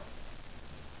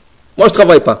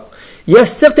pas. Il y a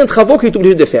certains travaux qu'il est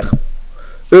obligé de faire.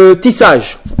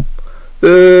 Tissage,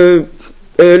 je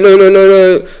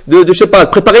sais pas,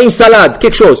 préparer une salade,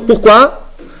 quelque chose. Pourquoi?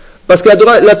 Parce que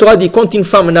la Torah dit quand une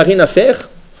femme n'a rien à faire,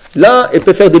 là, elle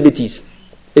peut faire des bêtises.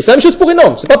 Et c'est la même chose pour un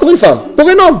homme, c'est pas pour une femme, pour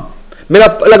un homme. Mais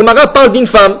la Gemara parle d'une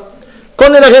femme, quand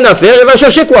elle n'a rien à faire, elle va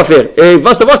chercher quoi faire. Et elle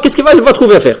va savoir qu'est-ce qu'elle va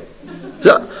trouver à faire.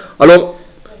 Ça? Alors,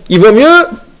 il vaut mieux,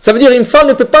 ça veut dire une femme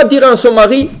ne peut pas dire à son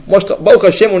mari, moi, Baruch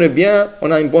Hashem, on est bien,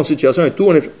 on a une bonne situation et tout,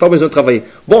 on n'a pas besoin de travailler.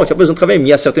 Bon, tu as besoin de travailler, mais il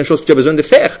y a certaines choses que tu as besoin de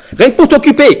faire, rien que pour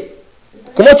t'occuper.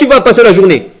 Comment tu vas passer la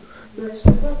journée?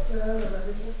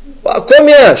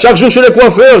 Combien? Chaque jour chez le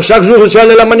coiffeur, chaque jour chez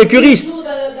la manicuriste.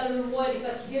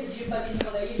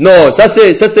 Non, ça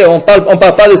c'est, on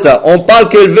parle pas de ça. On parle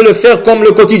qu'elle veut le faire comme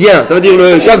le quotidien. Ça veut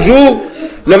dire chaque jour,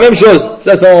 La même chose.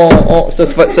 Ça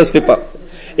se fait pas.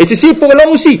 Et ceci pour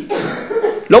l'homme aussi.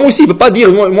 L'homme aussi ne peut pas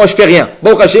dire, moi je fais rien.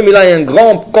 Bon, Hachem, il a un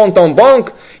grand compte en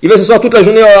banque, il va s'asseoir toute la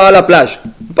journée à la plage.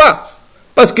 Pas.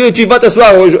 Parce que tu vas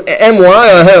t'asseoir un mois,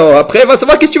 après, va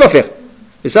savoir qu'est-ce que tu vas faire.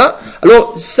 C'est ça?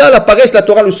 Alors, ça, la paresse, la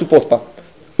Torah ne le supporte pas.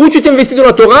 Ou tu t'investis dans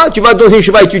la Torah, tu vas dans une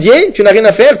cheval étudier, tu n'as rien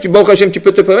à faire, tu vas au Hachem, tu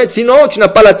peux te permettre. Sinon, tu n'as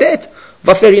pas la tête,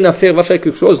 va faire une affaire, va faire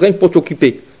quelque chose, rien que pour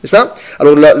t'occuper. C'est ça?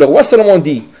 Alors, le roi Salomon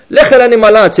dit,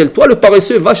 toi le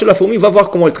paresseux, va chez la fourmi, va voir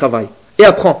comment elle travaille. Et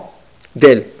apprends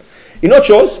d'elle. Une autre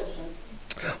chose,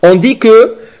 on dit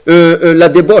que la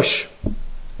débauche,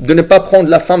 de ne pas prendre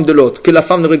la femme de l'autre, que la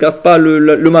femme ne regarde pas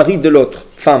le mari de l'autre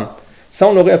femme, ça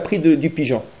on aurait appris du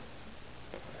pigeon.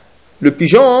 Le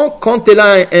pigeon, quand elle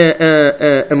a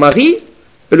un mari,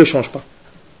 elle ne le change pas.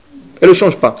 Elle ne le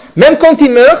change pas. Même quand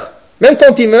il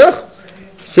meurt,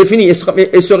 c'est fini, elle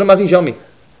ne se remarie jamais.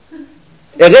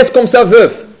 Elle reste comme ça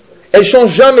veuve. Elle ne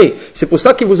change jamais. C'est pour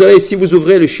ça que vous avez, si vous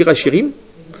ouvrez le Shir HaShirim,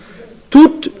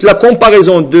 toute la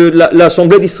comparaison de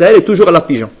l'Assemblée d'Israël est toujours à la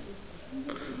pigeon.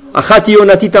 Achati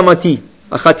yonati tamati,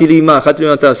 achati lima, achati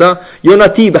yonata,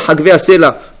 yonati b'hagve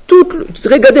asela.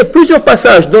 Regardez plusieurs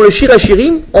passages dans le Shir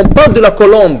HaShirim, on parle de la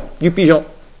colombe, du pigeon.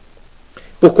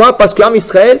 Pourquoi? Parce qu'Am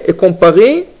Israël est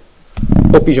comparé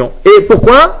au pigeon. Et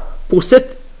pourquoi? Pour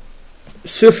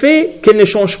ce fait qu'elle ne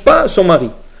change pas son mari.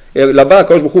 Et là-bas,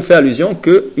 Akadosh Baruch Hu fait allusion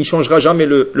qu'il ne changera jamais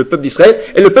le peuple d'Israël,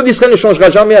 et le peuple d'Israël ne changera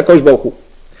jamais Akadosh Baruch Hu.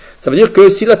 Ça veut dire que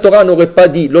si la Torah n'aurait pas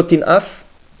dit lotin af,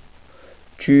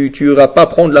 tu n'iras pas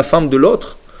prendre la femme de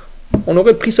l'autre, on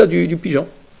aurait pris ça du pigeon.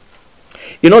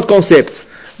 Et un autre concept,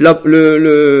 la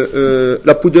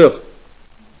pudeur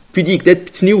pudique, d'être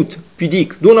tsniout,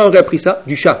 pudique, d'où on aurait appris ça?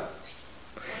 Du chat.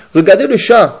 Regardez le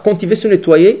chat, quand il veut se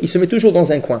nettoyer, il se met toujours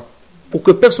dans un coin, pour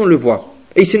que personne ne le voie,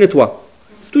 et il se nettoie.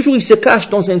 Toujours il se cache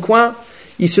dans un coin,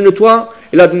 il se nettoie,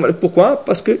 et là, pourquoi?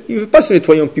 Parce qu'il ne veut pas se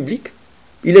nettoyer en public.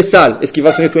 Il est sale. Est-ce qu'il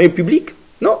va se nettoyer en public?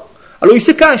 Non. Alors il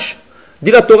se cache.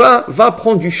 Dit la Torah, va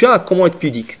apprendre du chat comment être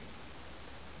pudique.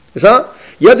 C'est ça?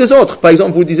 Il y a des autres. Par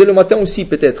exemple, vous le disiez le matin aussi,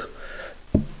 peut-être.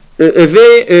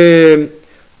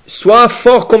 Sois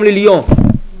fort comme les lions.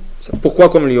 Pourquoi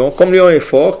comme le lion? Comme le lion est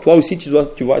fort, toi aussi tu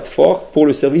dois être fort pour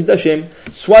le service d'Hachem.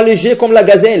 Sois léger comme la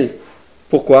gazelle.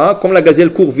 Pourquoi? Comme la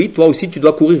gazelle court vite, toi aussi tu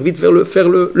dois courir vite vers faire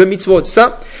le mitzvot. C'est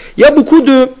ça? Il y a beaucoup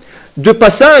de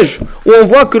passages où on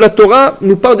voit que la Torah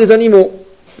nous parle des animaux.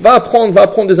 Va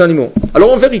apprendre des animaux.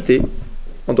 Alors en vérité,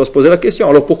 on doit se poser la question,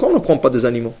 alors pourquoi on ne prend pas des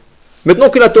animaux? Maintenant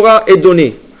que la Torah est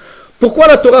donnée, pourquoi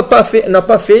la Torah n'a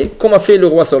pas fait comme a fait le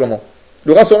roi Salomon?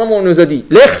 Le roi Salomon nous a dit,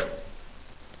 Lech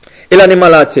et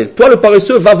l'animal atzel. Toi le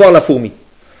paresseux, va voir la fourmi.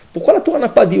 Pourquoi la Torah n'a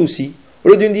pas dit aussi? Au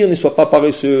lieu de dire, ne sois pas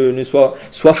paresseux,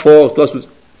 sois fort.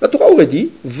 La Torah aurait dit,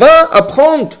 va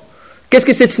apprendre. Qu'est-ce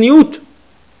que c'est tsniout?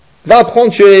 Va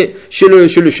apprendre chez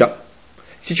le chat.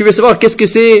 Si tu veux savoir qu'est-ce que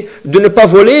c'est de ne pas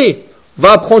voler,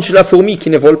 va apprendre chez la fourmi qui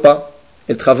ne vole pas.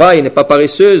 Elle travaille, elle n'est pas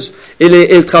paresseuse.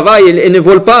 Elle travaille, elle ne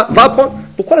vole pas. Va apprendre.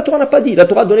 Pourquoi la Torah n'a pas dit? La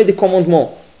Torah a donné des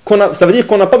commandements. Ça veut dire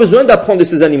qu'on n'a pas besoin d'apprendre de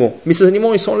ces animaux. Mais ces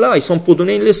animaux, ils sont là, ils sont pour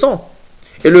donner une leçon.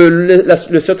 Et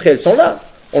le secret, ils sont là.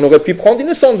 On aurait pu prendre une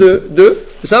leçon de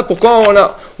c'est ça? Pourquoi on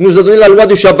nous a donné la loi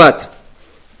du Shabbat?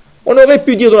 On aurait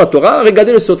pu dire dans la Torah,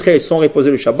 regardez le secret, ils sont reposés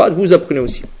le Shabbat, vous apprenez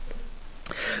aussi.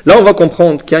 Là, on va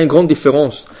comprendre qu'il y a une grande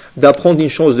différence d'apprendre une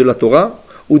chose de la Torah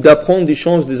ou d'apprendre des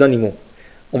choses des animaux.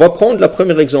 On va prendre le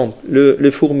premier exemple,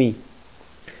 les fourmis.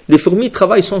 Les fourmis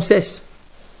travaillent sans cesse.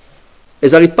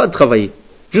 Elles n'arrêtent pas de travailler,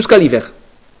 jusqu'à l'hiver.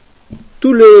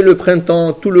 Tout le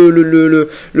printemps, tout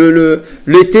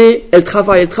l'été, elles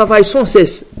travaillent sans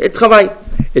cesse. Elles travaillent.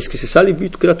 Est-ce que c'est ça le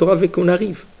but que la Torah veut qu'on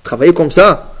arrive? Travailler comme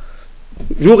ça,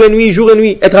 jour et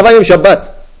nuit. Elles travaillent même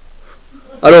Shabbat.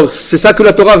 Alors, c'est ça que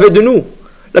la Torah veut de nous.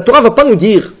 La Torah ne va pas nous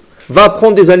dire, va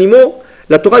apprendre des animaux.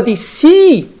 La Torah dit,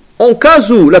 si, en cas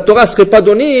où la Torah ne serait pas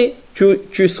donnée,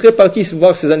 tu serais parti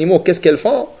voir ces animaux, qu'est-ce qu'elles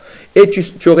font, et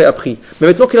tu aurais appris. Mais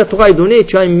maintenant que la Torah est donnée,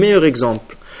 tu as un meilleur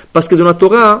exemple. Parce que dans la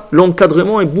Torah,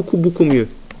 l'encadrement est beaucoup, beaucoup mieux.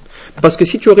 Parce que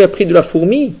si tu aurais appris de la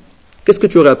fourmi, qu'est-ce que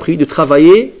tu aurais appris? De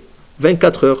travailler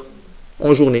 24 heures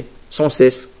en journée, sans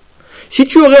cesse. Si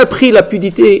tu aurais appris la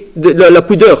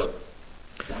pudeur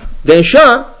d'un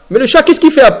chat, mais le chat, qu'est-ce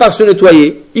qu'il fait à part se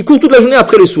nettoyer? Il court toute la journée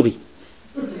après les souris.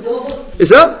 C'est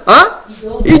ça? Hein?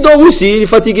 Il dort aussi, il est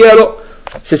fatigué. Alors,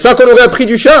 c'est ça qu'on aurait appris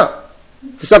du chat.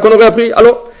 C'est ça qu'on aurait appris.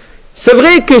 Alors, c'est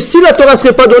vrai que si la Torah ne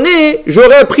serait pas donnée,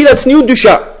 j'aurais appris la tsniout du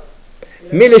chat.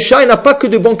 Mais le chat, il n'a pas que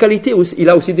de bonnes qualités, il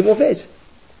a aussi des mauvaises.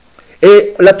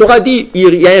 Et la Torah dit,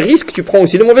 il y a un risque, tu prends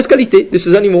aussi de mauvaises qualités de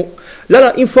ces animaux.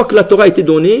 Là, une fois que la Torah a été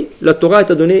donnée, la Torah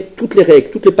t'a donné toutes les règles,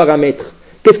 tous les paramètres.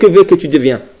 Qu'est-ce que veut que tu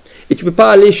deviens? Et tu ne peux pas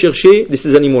aller chercher de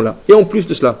ces animaux-là. Et en plus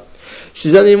de cela,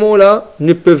 Ces animaux-là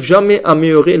ne peuvent jamais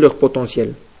améliorer leur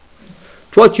potentiel.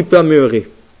 Toi, tu peux améliorer.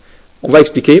 On va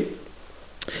expliquer.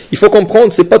 Il faut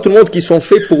comprendre, c'est pas tout le monde qui sont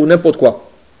faits pour n'importe quoi.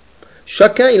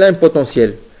 Chacun, il a un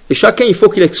potentiel. Et chacun, il faut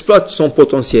qu'il exploite son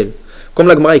potentiel. Comme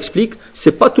la Gemara explique,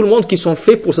 c'est pas tout le monde qui sont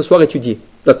faits pour s'asseoir étudier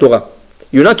la Torah.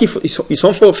 Il y en a qui ils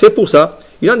sont faits pour ça.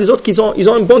 Il y en a des autres qui ont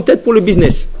une bonne tête pour le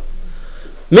business.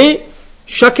 Mais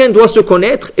chacun doit se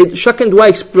connaître et chacun doit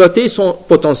exploiter son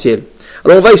potentiel.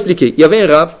 Alors on va expliquer. Il y avait un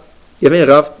Rav.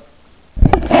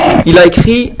 Il a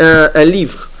écrit un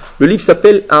livre. Le livre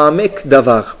s'appelle Amek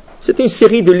Davar. C'est une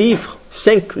série de livres,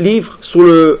 5 livres sur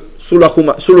le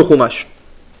Chumash.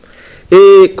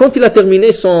 Et quand il a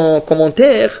terminé son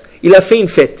commentaire, il a fait une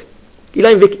fête. Il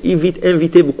a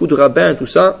invité beaucoup de rabbins, tout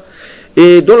ça.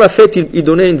 Et dans la fête, il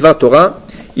donnait une Torah.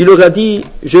 Il leur a dit,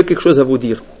 j'ai quelque chose à vous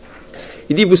dire.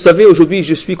 Il dit, vous savez, aujourd'hui,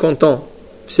 je suis content.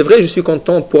 C'est vrai, je suis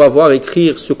content pour avoir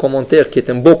écrit ce commentaire, qui est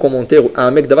un beau commentaire.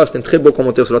 Un mec d'avant, c'est un très beau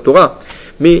commentaire sur la Torah.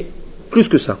 Mais plus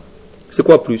que ça. C'est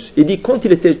quoi plus? Il dit, quand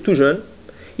il était tout jeune,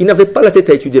 il n'avait pas la tête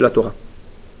à étudier la Torah.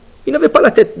 Il n'avait pas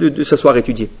la tête de s'asseoir à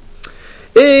étudier.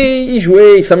 Et il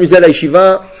jouait, il s'amusait à la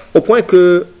yeshiva, au point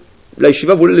que la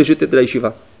yeshiva voulait le jeter de la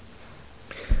yeshiva.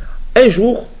 Un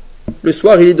jour, le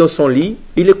soir, il est dans son lit,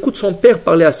 il écoute son père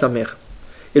parler à sa mère.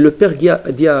 Et le père dit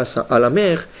à la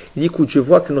mère, il dit, écoute, je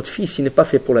vois que notre fils, il n'est pas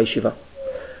fait pour la yeshiva.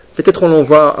 Peut-être on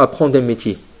va apprendre un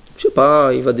métier. Je sais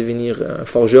pas, il va devenir un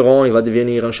forgeron, il va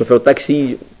devenir un chauffeur de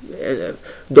taxi, un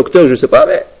docteur, je sais pas,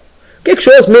 mais quelque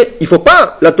chose, mais il faut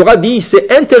pas. La Torah dit, c'est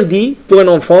interdit pour un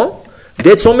enfant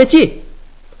d'être son métier.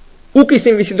 Ou qu'il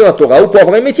s'investisse dans la Torah, ou pour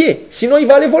avoir un métier. Sinon, il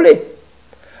va aller voler.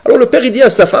 Alors le père, il dit à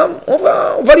sa femme, on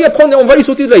va lui apprendre, on va lui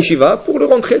sortir de la yeshiva pour le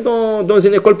rentrer dans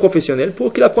une école professionnelle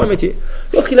pour qu'il apprenne un métier.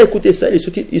 Lorsqu'il a écouté ça, il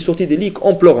est sorti des lits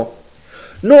en pleurant.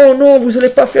 Non, vous n'allez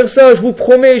pas faire ça, je vous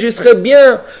promets, je serai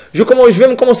bien. Je vais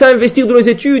me commencer à investir dans les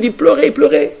études. Il pleurait.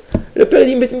 Le père, il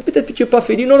dit, mais peut-être que tu n'as pas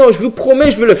fait. Il dit, non, je vous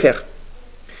promets, je vais le faire.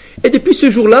 Et depuis ce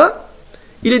jour-là,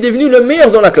 il est devenu le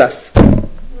meilleur dans la classe.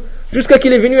 Jusqu'à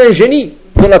qu'il est devenu un génie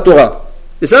dans la Torah.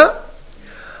 C'est ça?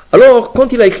 Alors,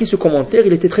 quand il a écrit ce commentaire,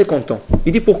 il était très content.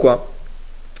 Il dit pourquoi?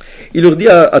 Il leur dit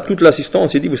à toute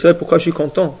l'assistance, il dit, vous savez pourquoi je suis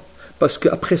content? Parce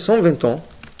qu'après 120 ans,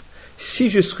 si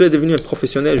je serais devenu un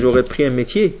professionnel, j'aurais pris un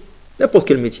métier, n'importe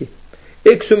quel métier,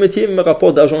 et que ce métier me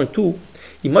rapporte d'argent et tout,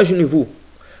 imaginez-vous,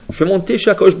 je vais monter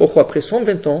chez Akadosh Baruch Hu après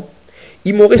 120 ans,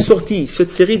 il m'aurait sorti cette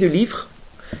série de livres,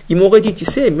 il m'aurait dit, tu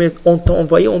sais, mais on t'a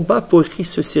envoyé en bas pour écrire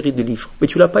cette série de livres, mais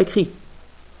tu ne l'as pas écrit.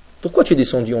 Pourquoi tu es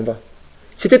descendu en bas?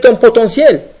 C'était ton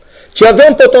potentiel. Tu avais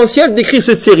un potentiel d'écrire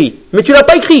cette série, mais tu ne l'as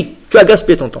pas écrit. Tu as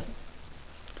gaspillé ton temps.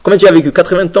 Combien tu as vécu?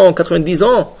 80 ans, 90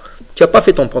 ans? Tu n'as pas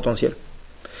fait ton potentiel.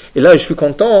 Et là, je suis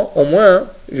content, au moins,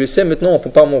 je sais maintenant, on ne peut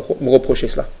pas me reprocher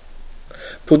cela.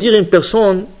 Pour dire à une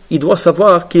personne, il doit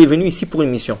savoir qu'il est venu ici pour une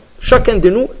mission. Chacun de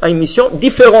nous a une mission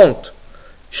différente.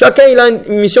 Chacun il a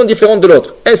une mission différente de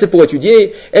l'autre. Un c'est pour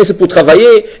étudier, un c'est pour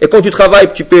travailler, et quand tu travailles,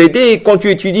 tu peux aider, quand tu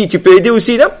étudies, tu peux aider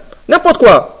aussi, n'importe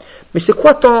quoi. Mais c'est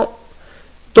quoi ton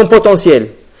potentiel?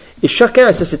 Et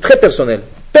chacun, ça c'est très personnel.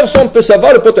 Personne ne peut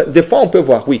savoir le potentiel. Des fois, on peut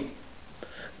voir, oui.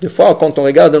 Des fois, quand on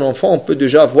regarde un enfant, on peut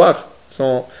déjà voir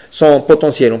son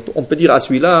potentiel. On peut dire,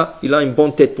 celui-là, il a une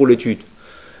bonne tête pour l'étude.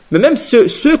 Mais même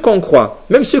ceux qu'on croit,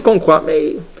 mais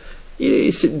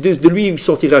de lui, il ne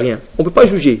sortira rien. On ne peut pas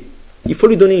juger. Il faut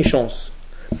lui donner une chance.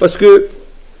 Parce que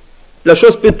la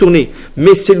chose peut tourner.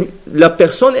 Mais c'est la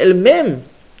personne elle-même,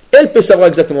 elle peut savoir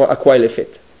exactement à quoi elle est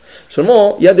faite.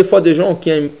 Seulement, il y a des fois des gens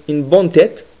qui ont une bonne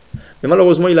tête, mais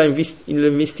malheureusement, ils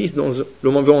investissent dans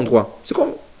le mauvais endroit. C'est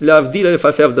comme l'avdil et le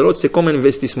faire de l'autre, c'est comme un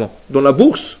investissement. Dans la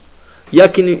bourse, il y a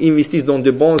qui investissent dans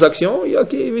de bonnes actions, il y a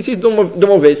qui investissent dans de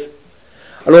mauvaises.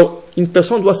 Alors, une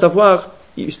personne doit savoir,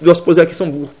 il doit se poser la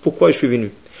question, pourquoi je suis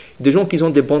venu? Des gens qui ont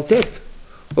des bonnes têtes,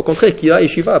 au contraire, qui a la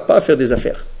yeshiva, pas à faire des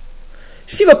affaires.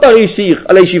 S'il ne va pas réussir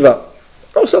à la yeshiva,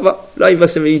 alors ça va. Là,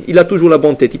 il a toujours la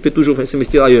bonne tête, il peut toujours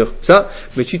s'investir ailleurs. Ça,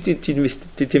 mais si tu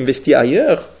t'investis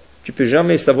ailleurs, tu ne peux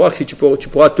jamais savoir si tu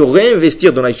pourras te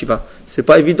réinvestir dans la yeshiva. Ce n'est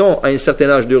pas évident à un certain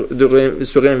âge de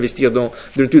se réinvestir dans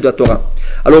l'étude de la Torah.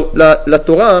 Alors, la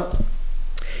Torah,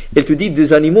 elle te dit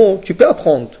des animaux, tu peux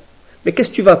apprendre. Mais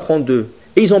qu'est-ce que tu vas apprendre d'eux?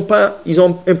 Et ils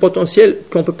ont un potentiel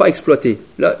qu'on ne peut pas exploiter.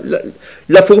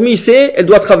 La fourmi, elle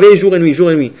doit travailler jour et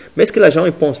nuit. Mais est-ce qu'elle a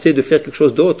jamais pensé de faire quelque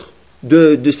chose d'autre?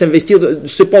 De s'investir, de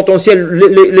ce potentiel,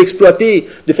 l'exploiter,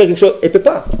 de faire quelque chose? Elle ne peut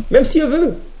pas, même si elle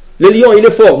veut. Le lion, il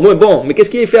est fort, moins bon, mais qu'est-ce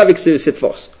qu'il fait avec cette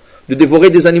force? De dévorer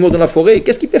des animaux dans la forêt,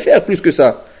 qu'est-ce qu'il peut faire plus que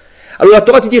ça? Alors la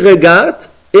Torah te dit, regarde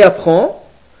et apprends,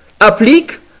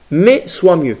 applique, mais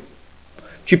sois mieux.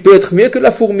 Tu peux être mieux que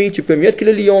la fourmi, tu peux mieux être que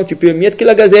le lion, tu peux mieux être que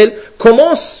la gazelle.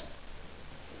 Commence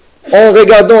en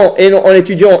regardant et en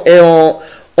étudiant et en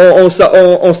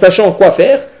sachant quoi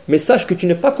faire, mais sache que tu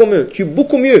n'es pas comme eux, tu es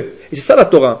beaucoup mieux. Et c'est ça la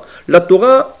Torah. La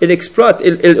Torah, elle exploite,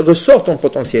 elle ressort ton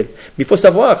potentiel. Mais il faut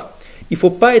savoir, il ne faut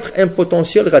pas être un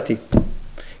potentiel raté.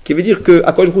 Qui veut dire que,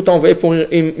 à quoi je t'a envoyé pour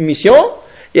une mission,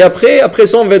 et après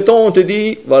 120 ans, on te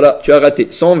dit, voilà, tu as raté.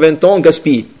 120 ans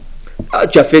gaspillé. Ah,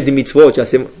 tu as fait des mitzvot,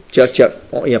 il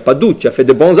n'y a pas de doute, tu as fait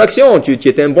de bonnes actions, tu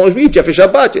étais un bon juif, tu as fait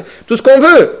Shabbat, tout ce qu'on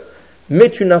veut. Mais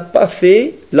tu n'as pas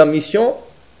fait la mission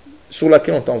sur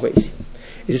laquelle on t'a envoyé ici.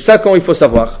 Et c'est ça qu'il faut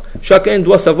savoir. Chacun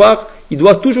doit savoir, il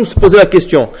doit toujours se poser la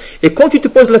question. Et quand tu te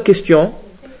poses la question,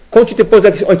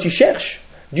 et tu cherches,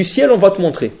 du ciel on va te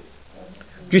montrer.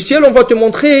 Du ciel on va te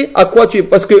montrer à quoi tu es.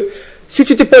 Parce que si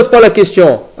tu ne te poses pas la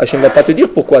question, Hachem ne va pas te dire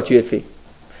pourquoi tu es fait.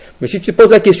 Mais si tu te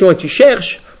poses la question et tu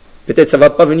cherches, peut-être ça ne va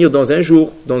pas venir dans un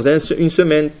jour, dans une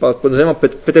semaine,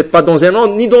 peut-être pas dans un an,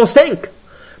 ni dans 5.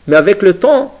 Mais avec le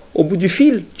temps, au bout du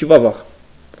fil, tu vas voir.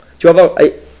 Tu vas voir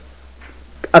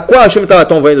à quoi Hachem t'a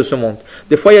envoyé de ce monde.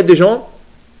 Des fois, il y a des gens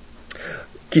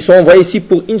qui sont envoyés ici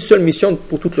pour une seule mission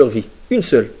pour toute leur vie. Une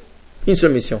seule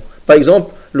mission. Par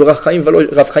exemple, le Rav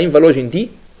Chaim Volozhin dit,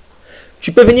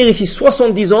 tu peux venir ici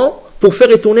 70 ans pour faire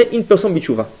retourner une personne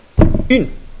bitchouva. Une.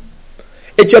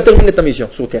 Et tu as terminé ta mission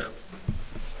sur terre.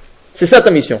 C'est ça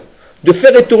ta mission. De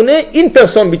faire retourner une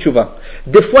personne bitchouva.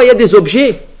 Des fois, il y a des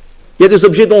objets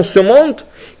dans ce monde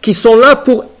qui sont là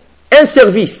pour un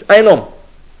service à un homme.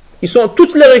 Ils sont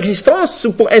toute leur existence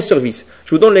pour un service.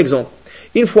 Je vous donne l'exemple.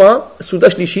 Une fois,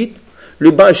 Soudash Lishit,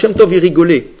 le Baal Shem Tov, il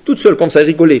rigolait, toute seule comme ça, il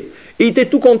rigolait. Et il était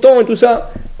tout content et tout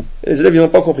ça. Les élèves, ils n'ont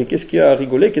pas compris. Qu'est-ce qu'il y a à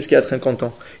rigoler, qu'est-ce qu'il y a à être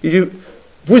content. Il dit,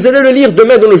 vous allez le lire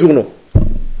demain dans le journal.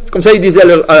 Comme ça, il disait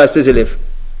à ses élèves.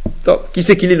 Qui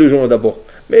c'est qui lit le journal d'abord?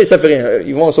 Mais ça fait rien.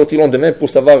 Ils vont en sortir le lendemain pour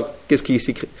savoir qu'est-ce qui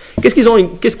s'écrit. Qu'est-ce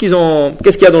qu'il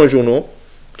y a dans le journal?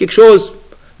 Quelque chose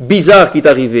bizarre qui est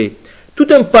arrivé. Tout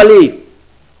un palais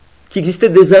qui existait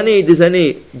des années et des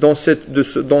années dans cette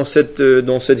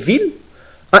ville,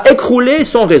 a écroulé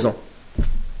sans raison.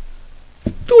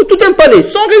 Tout un palais,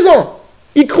 sans raison.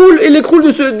 Il écroule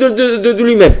de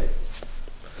lui-même.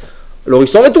 Alors ils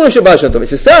sont retournés chez Baal Shem Tov. Mais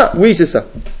c'est ça? Oui, c'est ça.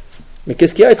 Mais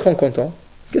qu'est-ce qu'il y a à être content?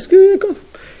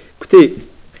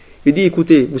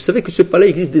 Écoutez, vous savez que ce palais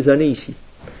existe des années ici.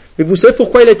 Mais vous savez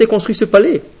pourquoi il a été construit ce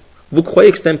palais? Vous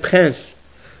croyez que c'est un prince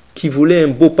qui voulait un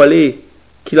beau palais,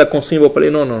 qu'il a construit un beau palais?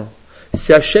 Non.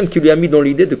 C'est Hachem qui lui a mis dans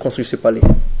l'idée de construire ce palais.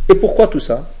 Et pourquoi tout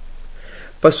ça?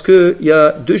 Parce qu'il y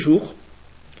a 2 jours,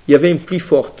 il y avait une pluie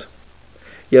forte.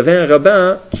 Il y avait un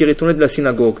rabbin qui retournait de la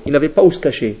synagogue. Il n'avait pas où se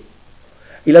cacher.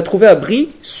 Il a trouvé abri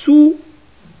sous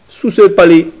ce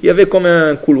palais. Il y avait comme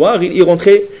un couloir. Il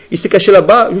rentrait, il s'est caché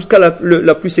là-bas jusqu'à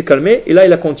la pluie s'est calmée. Et là,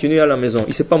 il a continué à la maison. Il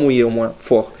ne s'est pas mouillé au moins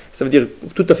fort. Ça veut dire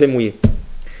tout à fait mouillé.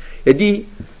 Il dit,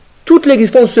 toute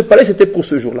l'existence de ce palais, c'était pour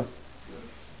ce jour-là.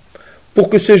 Pour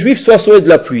que ce juif soit sauvé de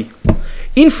la pluie.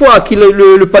 Une fois que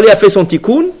le palais a fait son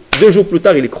tikkun, 2 jours plus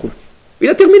tard, il écroule. Il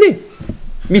a terminé.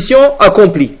 Mission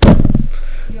accomplie.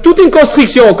 Toute une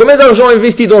construction, combien d'argent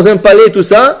investi dans un palais, tout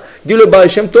ça, dit le Baal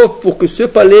Shem Tov, pour que ce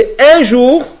palais, un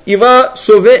jour, il va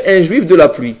sauver un juif de la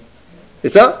pluie. C'est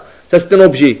ça? Ça, c'est un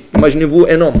objet. Imaginez-vous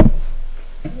un homme.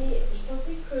 Mais je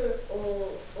pensais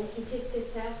qu'on quittait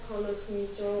cette terre quand notre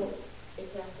mission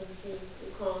était accomplie, ou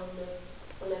quand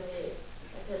on avait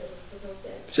atteint notre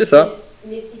potentiel. C'est ça.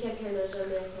 Mais si quelqu'un n'a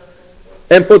jamais atteint son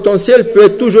potentiel, Un potentiel peut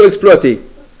être toujours exploité.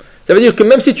 Ça veut dire que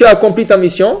même si tu as accompli ta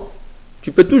mission,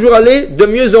 tu peux toujours aller de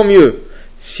mieux en mieux.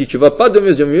 Si tu ne vas pas de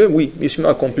mieux en mieux, oui, mission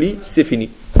accomplie, c'est fini.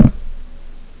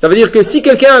 Ça veut dire que si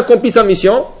quelqu'un a accompli sa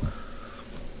mission,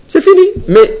 c'est fini.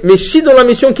 Mais si dans la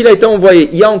mission qu'il a été envoyé,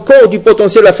 il y a encore du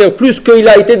potentiel à faire plus qu'il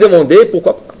a été demandé,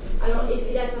 pourquoi pas? alors, et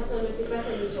si la personne ne fait pas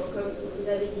sa mission, comme vous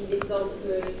avez dit l'exemple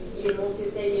qu'il est monté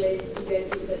au ciel, il lui a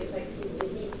dit, vous n'avez pas écrit ce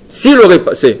livre. S'il aurait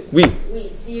passé, oui. Oui,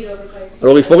 s'il n'aurait pas écrit.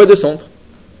 Alors il faut redescendre.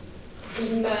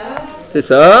 Il meurt. C'est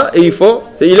ça, et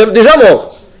il est déjà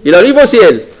mort. Il arrive au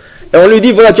ciel. Et on lui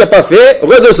dit, voilà, tu n'as pas fait,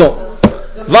 redescends.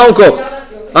 Va encore.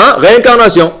 Hein?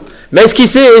 Réincarnation. Mais est-ce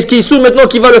qu'il sait maintenant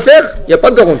qu'il va le faire? Il n'y a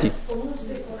pas de garantie.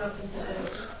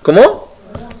 Comment?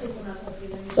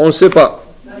 On ne sait pas.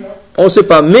 On ne sait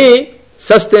pas. Mais,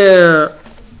 ça c'était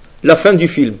la fin du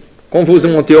film. Quand vous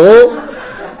montez en haut,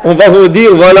 on va vous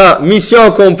dire, voilà, mission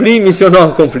accomplie, mission non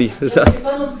accomplie. C'est ça.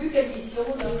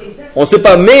 On ne sait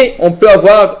pas, mais on peut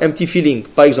avoir un petit feeling.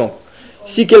 Par exemple,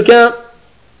 si quelqu'un,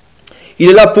 il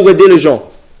est là pour aider les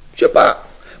gens. Je ne sais pas.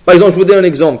 Par exemple, je vous donne un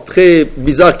exemple très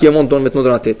bizarre qui monte maintenant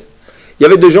dans la tête. Il y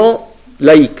avait des gens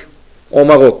laïcs au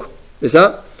Maroc. C'est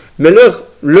ça? Mais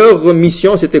leur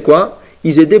mission, c'était quoi?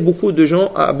 Ils aidaient beaucoup de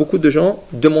gens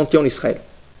de monter en Israël.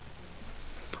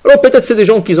 Alors peut-être c'est des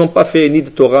gens qui n'ont pas fait ni de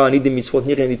Torah, ni de mitzvot,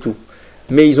 ni rien du tout.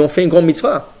 Mais ils ont fait une grande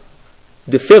mitzvah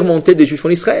de faire monter des Juifs en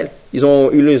Israël. Ils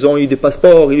ont eu des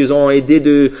passeports, ils les ont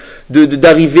aidés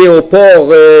d'arriver au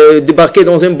port, débarquer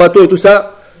dans un bateau et tout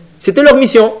ça. C'était leur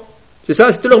mission. C'est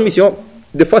ça, c'était leur mission.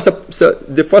 Des fois,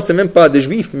 c'est même pas des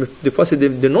Juifs, mais des fois c'est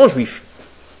des non-Juifs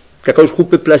qu'Akadosh Baruch Hu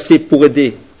peut placer pour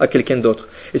aider à quelqu'un d'autre.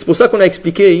 Et c'est pour ça qu'on a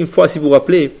expliqué une fois, si vous vous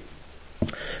rappelez,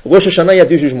 Rosh Hashanah, il y a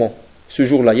deux jugements. Ce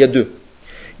jour-là, il y a deux.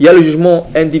 Il y a le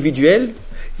jugement individuel,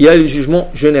 il y a le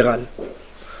jugement général.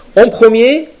 En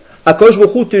premier, Akadosh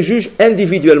Baruch Hu te juge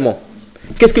individuellement.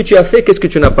 Qu'est-ce que tu as fait, qu'est-ce que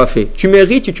tu n'as pas fait? Tu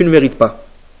mérites ou tu ne mérites pas.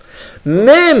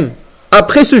 Même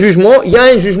après ce jugement, il y a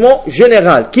un jugement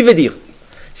général. Qui veut dire,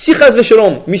 si Chas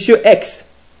v'Shalom, monsieur X,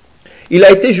 il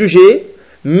a été jugé,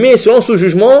 mais selon ce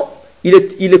jugement, il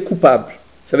est coupable.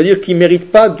 Ça veut dire qu'il ne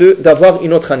mérite pas d'avoir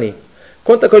une autre année.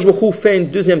 Quand Akadosh Baruch Hu fait un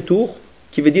deuxième tour,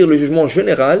 qui veut dire le jugement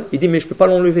général, il dit, mais je ne peux pas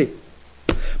l'enlever.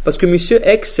 Parce que monsieur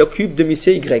X s'occupe de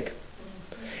monsieur Y.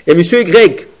 Et monsieur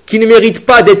Y, qui ne mérite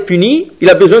pas d'être puni, il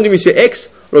a besoin de monsieur X,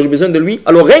 alors j'ai besoin de lui.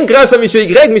 Alors rien que grâce à monsieur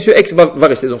Y, monsieur X va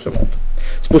rester dans ce monde.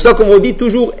 C'est pour ça qu'on vous dit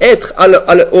toujours être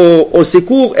au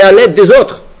secours et à l'aide des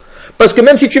autres. Parce que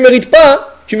même si tu ne mérites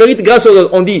pas, tu mérites grâce aux autres.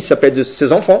 On dit, ça peut être de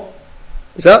ses enfants,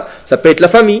 ça peut être la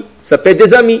famille, ça peut être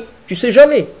des amis, tu ne sais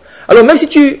jamais. Alors même si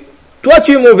toi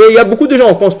tu es mauvais, il y a beaucoup de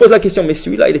gens, quand on se pose la question, mais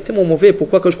celui-là il est tellement mauvais,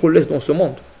 pourquoi que je le laisse dans ce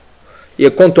monde? Et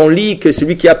quand on lit que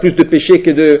celui qui a plus de péchés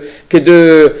que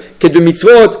de mitzvot,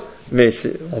 mais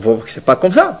on voit que c'est pas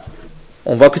comme ça.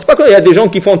 On voit que c'est pas comme ça. Il y a des gens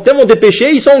qui font tellement de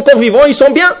péchés, ils sont encore vivants, ils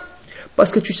sont bien.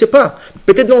 Parce que tu sais pas.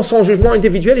 Peut-être dans son jugement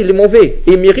individuel, il est mauvais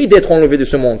et il mérite d'être enlevé de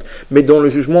ce monde. Mais dans le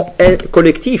jugement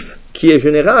collectif, qui est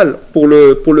général pour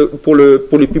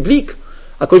le public,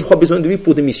 à quoi je crois besoin de lui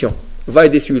pour des missions. Va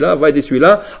aider celui-là, va aider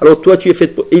celui-là. Alors toi, tu es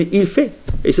fait. Il fait.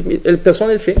 Et cette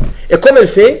personne, elle fait. Et comme elle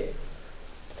fait,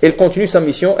 elle continue sa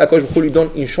mission. Et à quoi je lui donne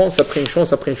une chance après une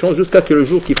chance après une chance jusqu'à que le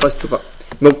jour qu'il fasse tout ça.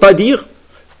 Mais on ne peut pas dire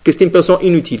que c'est une personne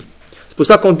inutile. C'est pour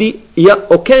ça qu'on dit il n'y a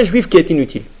aucun juif qui est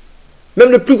inutile.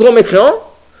 Même le plus grand mécréant,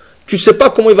 tu ne sais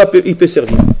pas comment il peut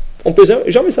servir. On ne peut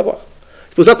jamais savoir.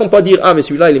 C'est pour ça qu'on ne peut pas dire ah mais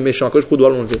celui-là il est méchant, que je dois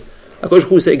l'enlever. À quoi je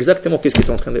trouve c'est exactement qu'est-ce qu'il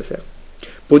est en train de faire.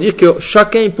 Pour dire que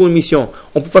chacun est pour une mission.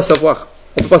 On ne peut pas savoir.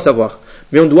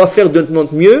 Mais on doit faire de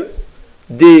notre mieux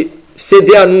de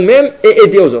s'aider à nous-mêmes et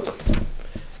aider aux autres.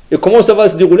 Et comment ça va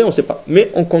se dérouler, on ne sait pas.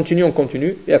 Mais on continue.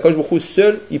 Et à quoi je trouve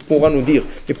seul, il pourra nous dire.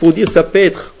 Et pour dire, ça peut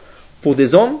être pour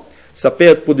des hommes, ça peut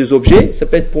être pour des objets, ça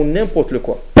peut être pour n'importe le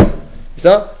quoi.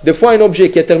 Ça, des fois, un objet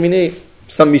qui a terminé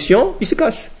sa mission, il se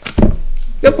casse.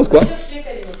 N'importe quoi.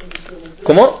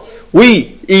 Comment?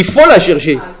 Oui, il faut la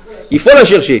chercher. Il faut la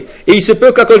chercher. Et il se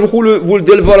peut qu'Akadosh Baruch Hu vous le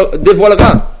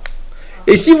dévoilera.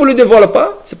 Et si vous ne le dévoilez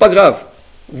pas, c'est pas grave.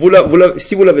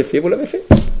 Si vous l'avez fait, vous l'avez fait.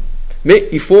 Mais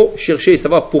il faut chercher et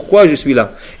savoir pourquoi je suis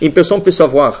là. Une personne peut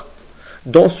savoir.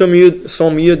 Dans son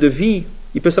milieu de vie,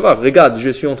 il peut savoir. Regarde, je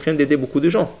suis en train d'aider beaucoup de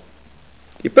gens.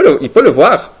 Il peut le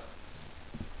voir.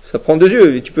 Ça prend 2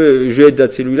 yeux. J'aide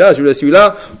à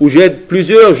celui-là, ou j'aide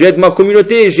plusieurs, j'aide ma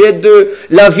communauté, j'aide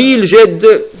la ville,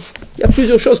 il y a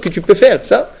plusieurs choses que tu peux faire,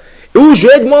 ça. Ou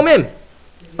j'aide moi-même.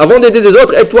 Avant d'aider les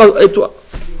autres, aide-toi.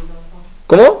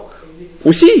 Comment?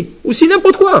 Aussi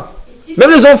n'importe quoi.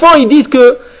 Même les enfants, ils disent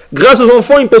que grâce aux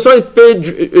enfants, une personne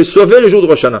peut sauver le jour de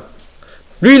Rosh Hashanah.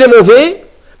 Lui, il est mauvais,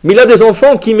 mais il a des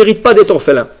enfants qui ne méritent pas d'être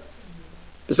orphelins.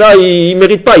 Ça, ils ne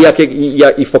méritent pas.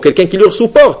 Il faut quelqu'un qui leur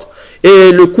supporte.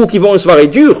 Et le coup qu'ils vont recevoir est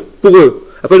dur pour eux.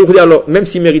 Après, je vous dis, alors, même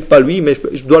s'ils ne méritent pas lui, mais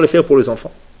je dois le faire pour les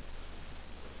enfants.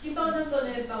 Si par exemple, on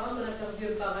est un parent, on a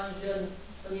perdu un parent jeune,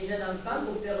 on est jeune enfant,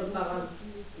 on perd un parent,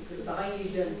 c'est que le parent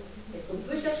est jeune. Est-ce qu'on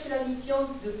peut chercher la mission,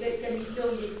 de quelle mission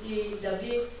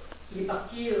il est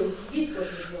parti aussi vite, quoi,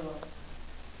 je veux dire.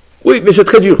 Oui, mais c'est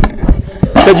très dur.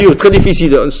 Très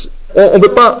difficile. On ne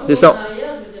peut pas, c'est ça.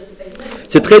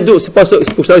 C'est très dur, c'est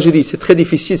pour ça que je dis, c'est très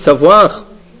difficile de savoir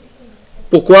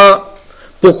pourquoi,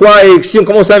 et si on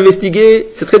commence à investiguer,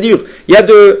 c'est très dur.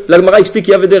 L'Agmara explique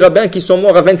qu'il y avait des rabbins qui sont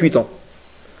morts à 28 ans.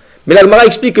 Mais l'Agmara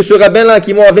explique que ce rabbin-là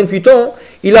qui est mort à 28 ans,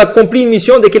 il a accompli une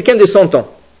mission de quelqu'un de 100 ans.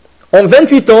 En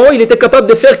 28 ans, il était capable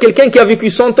de faire quelqu'un qui a vécu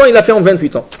 100 ans, il l'a fait en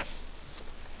 28 ans.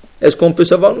 Est-ce qu'on peut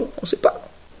savoir, nous? On ne sait pas.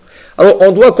 Alors,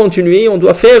 on doit continuer, on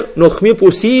doit faire notre mieux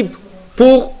possible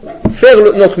pour faire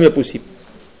notre mieux possible.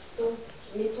 Donc,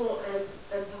 mettons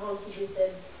un parent qui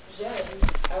décède jeune,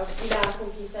 alors il a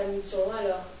accompli sa mission,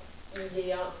 alors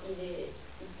il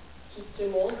quitte ce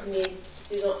monde, mais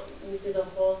ses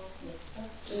enfants,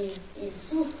 ils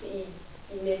souffrent,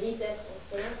 ils méritent d'être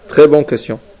orphelins. Très bonne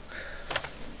question.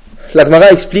 La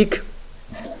Gemara explique,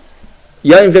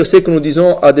 il y a un verset que nous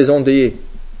disons à des endeuillés.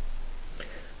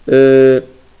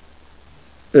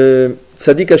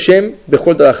 Tzadik Hashem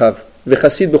bechol darachav,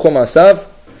 vechassid bechol ma'asav.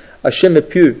 Hashem est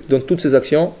pieux dans toutes ses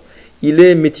actions. Il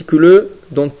est méticuleux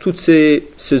dans toutes ses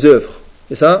œuvres.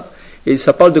 C'est ça? Et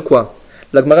ça parle de quoi?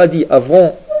 La Gemara dit,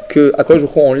 avant que HaKadosh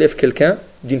Baruch Hu enlève quelqu'un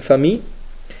d'une famille,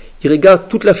 il regarde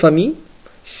toute la famille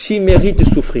s'il mérite de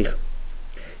souffrir.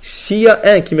 S'il y a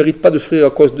un qui ne mérite pas de souffrir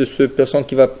à cause de cette personne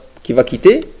qui va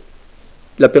quitter,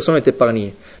 la personne est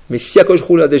épargnée. Mais si HaKadosh Baruch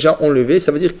Hu l'a déjà enlevé,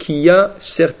 ça veut dire qu'il y a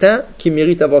certains qui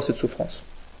méritent d'avoir cette souffrance.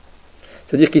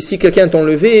 C'est-à-dire que si quelqu'un est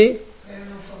enlevé,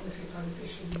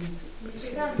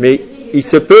 mais il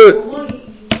se peut,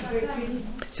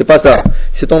 c'est pas ça.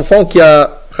 Cet enfant qui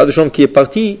est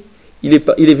parti, il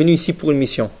est venu ici pour une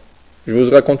mission. Je vous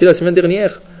ai raconté la semaine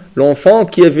dernière, l'enfant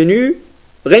qui est venu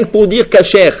rien que pour dire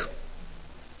kasher.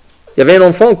 Il y avait un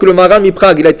enfant que le Maharal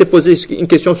Miprag, il a été posé une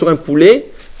question sur un poulet,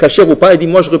 kasher ou pas, il dit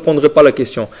moi je ne répondrai pas à la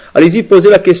question. Allez-y, posez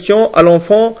la question à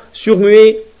l'enfant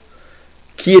surmuet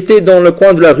qui était dans le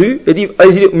coin de la rue, il dit,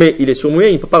 allez-y, mais il est sourd-muet,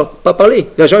 il ne peut pas parler,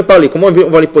 il n'a jamais parlé, comment on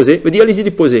va les poser? Il dit, allez-y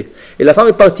les poser. Et la femme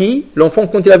est partie, l'enfant,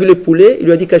 quand il a vu le poulet, il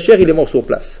lui a dit kasher, il est mort sur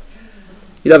place.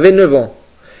 Il avait 9 ans.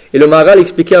 Et le Maharal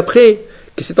expliquait après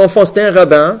que cet enfant, c'était un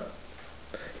rabbin,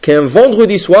 qu'un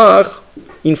vendredi soir,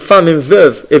 une femme, une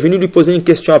veuve, est venue lui poser une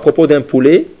question à propos d'un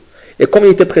poulet, et comme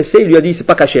il était pressé, il lui a dit, c'est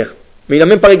pas kasher. Mais il n'a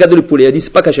même pas regardé le poulet, il a dit, c'est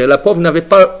pas kasher. La pauvre n'avait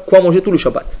pas quoi manger tout le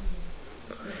Shabbat.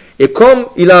 Et comme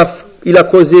il a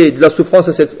causé de la souffrance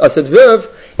à cette veuve,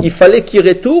 il fallait qu'il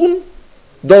retourne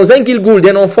dans un gilgoul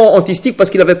d'un enfant autistique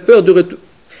parce qu'il avait peur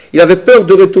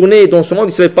de retourner dans ce monde, il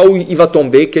ne savait pas où il va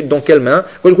tomber, dans quelle main.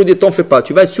 Quand je vous dis, t'en fais pas,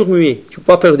 tu vas être surmué, tu ne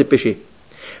peux pas faire des péchés.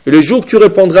 Et le jour que tu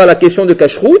répondras à la question de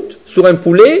cacheroute, sur un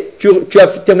poulet, tu as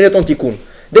terminé ton tikkun.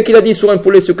 Dès qu'il a dit sur un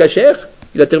poulet sur cacher,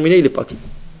 il a terminé, il est parti.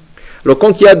 Alors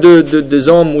quand il y a des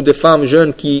hommes ou des femmes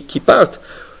jeunes qui partent,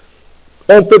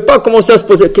 on ne peut pas commencer à se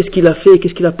poser qu'est-ce qu'il a fait,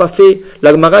 qu'est-ce qu'il n'a pas fait.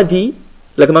 La Gemara dit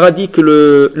que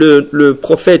le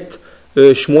prophète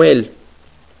Shmuel,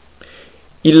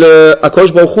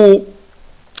 HaKadosh Baruch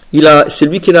Hu, c'est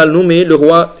lui qui a nommé le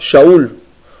roi Shaoul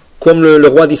comme le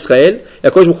roi d'Israël. Et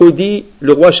HaKadosh Baruch Hu dit,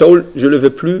 le roi Shaoul, je ne le veux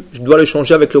plus, je dois le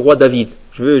changer avec le roi David.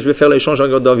 Je vais faire l'échange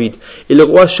avec David. Et le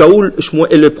roi Shaoul,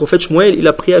 et le prophète Shmuel, il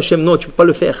a prié à Hachem, non, tu ne peux pas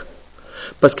le faire.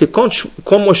 Parce que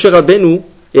quand Moshe Rabbeinu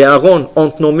et Aaron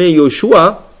ont nommé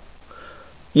Yoshua,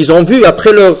 ils ont vu,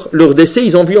 après leur décès,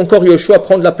 ils ont vu encore Yoshua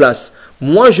prendre la place.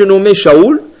 Moi, je nommais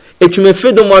Shaoul, et tu me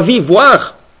fais dans ma vie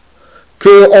voir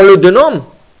qu'on le dénomme.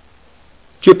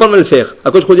 Tu ne veux pas me le faire.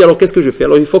 Après, je dis, alors qu'est-ce que je fais?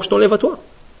 Alors, il faut que je t'enlève à toi.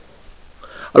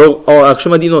 Alors,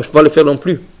 Hachem m'a dit, non, je ne peux pas le faire non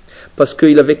plus. Parce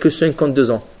qu'il n'avait que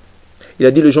 52 ans. Il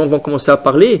a dit, les gens vont commencer à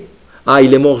parler. Ah,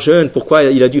 il est mort jeune, pourquoi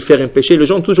il a dû faire un péché? Les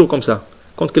gens sont toujours comme ça.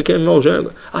 Quand quelqu'un est mort jeune,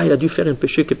 ah, il a dû faire un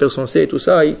péché que personne ne sait et tout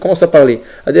ça, il commence à parler.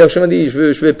 Hachem m'a dit, je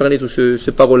vais épargner toutes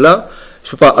ces paroles-là.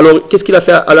 Je peux pas. Alors, qu'est-ce qu'il a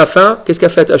fait à la fin? Qu'est-ce qu'a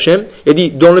fait Hachem? Il a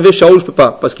dit, d'enlever Shaoul, je peux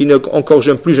pas, parce qu'il est encore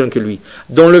jeune, plus jeune que lui.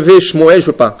 D'enlever Shmuel, je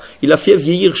peux pas. Il a fait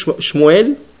vieillir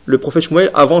Shmuel, le prophète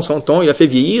Shmuel, avant son temps, il a fait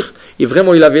vieillir, et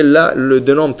vraiment, il avait là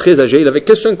d'un homme très âgé, il avait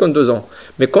que 52 ans.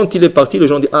 Mais quand il est parti, les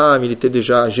gens disent, ah, mais il était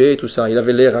déjà âgé, tout ça, il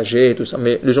avait l'air âgé, tout ça,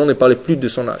 mais les gens ne parlaient plus de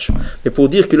son âge. Mais pour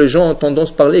dire que les gens ont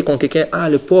tendance à parler quand quelqu'un, ah,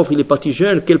 le pauvre, il est parti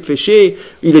jeune, quel péché,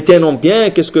 il était un homme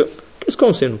bien, qu'est-ce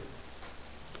qu'on sait, nous?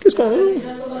 Qu'est-ce qu'on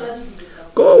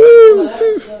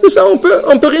c'est ça, on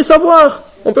peut rien savoir.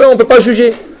 On peut pas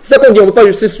juger. C'est ça qu'on dit, on peut pas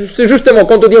juger. C'est justement,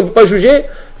 quand on dit on peut pas juger,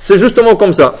 c'est justement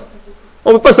comme ça.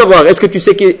 On peut pas savoir. Est-ce que tu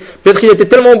sais que peut-être qu'il était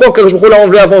tellement bon que je l'a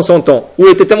enlevé avant son temps, ou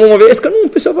il était tellement mauvais. Est-ce que nous on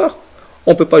peut savoir?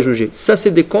 On peut pas juger. Ça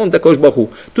c'est des comptes d'Akadosh Baruch Hu.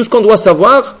 Tout ce qu'on doit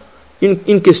savoir,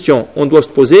 une question, on doit se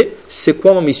poser, c'est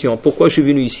quoi ma mission? Pourquoi je suis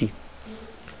venu ici?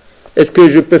 Est-ce que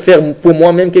je peux faire pour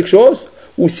moi-même quelque chose,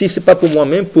 ou si c'est pas pour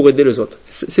moi-même, pour aider les autres?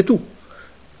 C'est tout.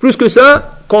 Plus que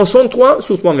ça, concentre-toi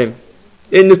sur toi-même.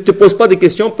 Et ne te pose pas des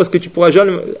questions parce que tu pourras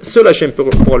jamais, seul Hachem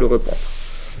pourra le répondre.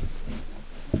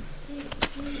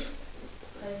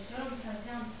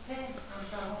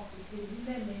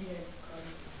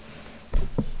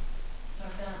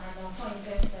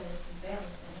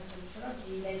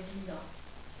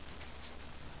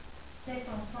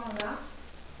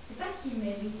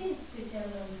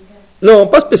 Non,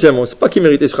 pas spécialement. C'est pas qu'il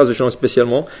méritait ce chassidut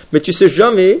spécialement, mais tu sais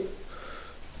jamais.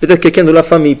 Peut-être quelqu'un de la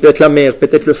famille, peut-être la mère,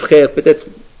 peut-être le frère, peut-être.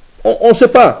 On ne sait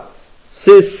pas.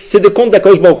 C'est des comptes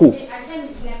d'Akadosh Baruch Hu. Mais Hachem,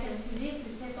 il a calculé que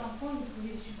cet enfant ne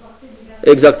pouvait supporter de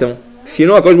garder. Exactement.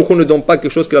 Sinon, Akadosh Baruch Hu ne donne pas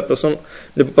quelque chose que la personne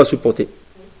ne peut pas supporter.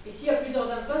 Et s'il y a plusieurs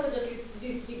enfants, c'est-à-dire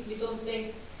que mettons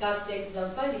 4, 5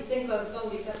 enfants, les 5 enfants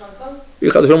ou les 4 enfants. Et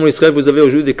quand en Israël, vous avez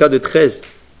aujourd'hui des cas de 13.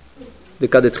 Des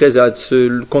cas de 13.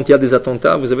 Quand il y a des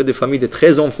attentats, vous avez des familles de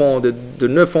 13 enfants, de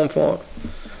 9 enfants.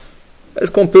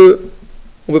 Est-ce qu'on peut.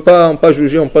 On ne peut pas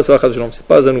juger, on passe à la Chazon, c'est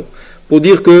pas à nous. pour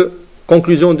dire que,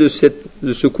 conclusion de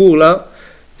ce cours-là,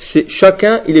 c'est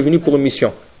chacun, il est venu pour une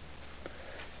mission.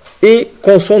 Et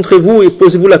concentrez-vous et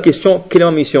posez-vous la question, quelle est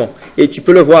ma mission? Et tu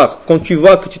peux le voir, quand tu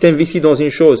vois que tu t'investis dans une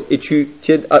chose et tu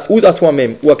aides ou à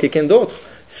toi-même ou à quelqu'un d'autre,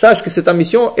 sache que c'est ta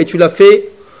mission et tu l'as fait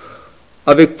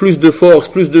avec plus de force,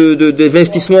 plus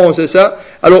d'investissement, c'est ça.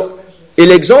 Alors, et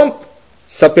l'exemple,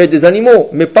 ça peut être des animaux,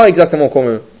 mais pas exactement comme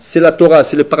eux. C'est la Torah,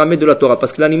 c'est le paramètre de la Torah,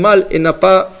 parce que l'animal, il ne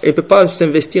peut pas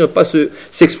s'investir, pas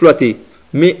s'exploiter.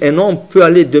 Mais un homme peut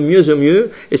aller de mieux en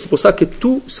mieux, et c'est pour ça que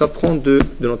tout s'apprend de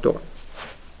la Torah.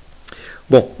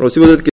 Bon, alors si vous avez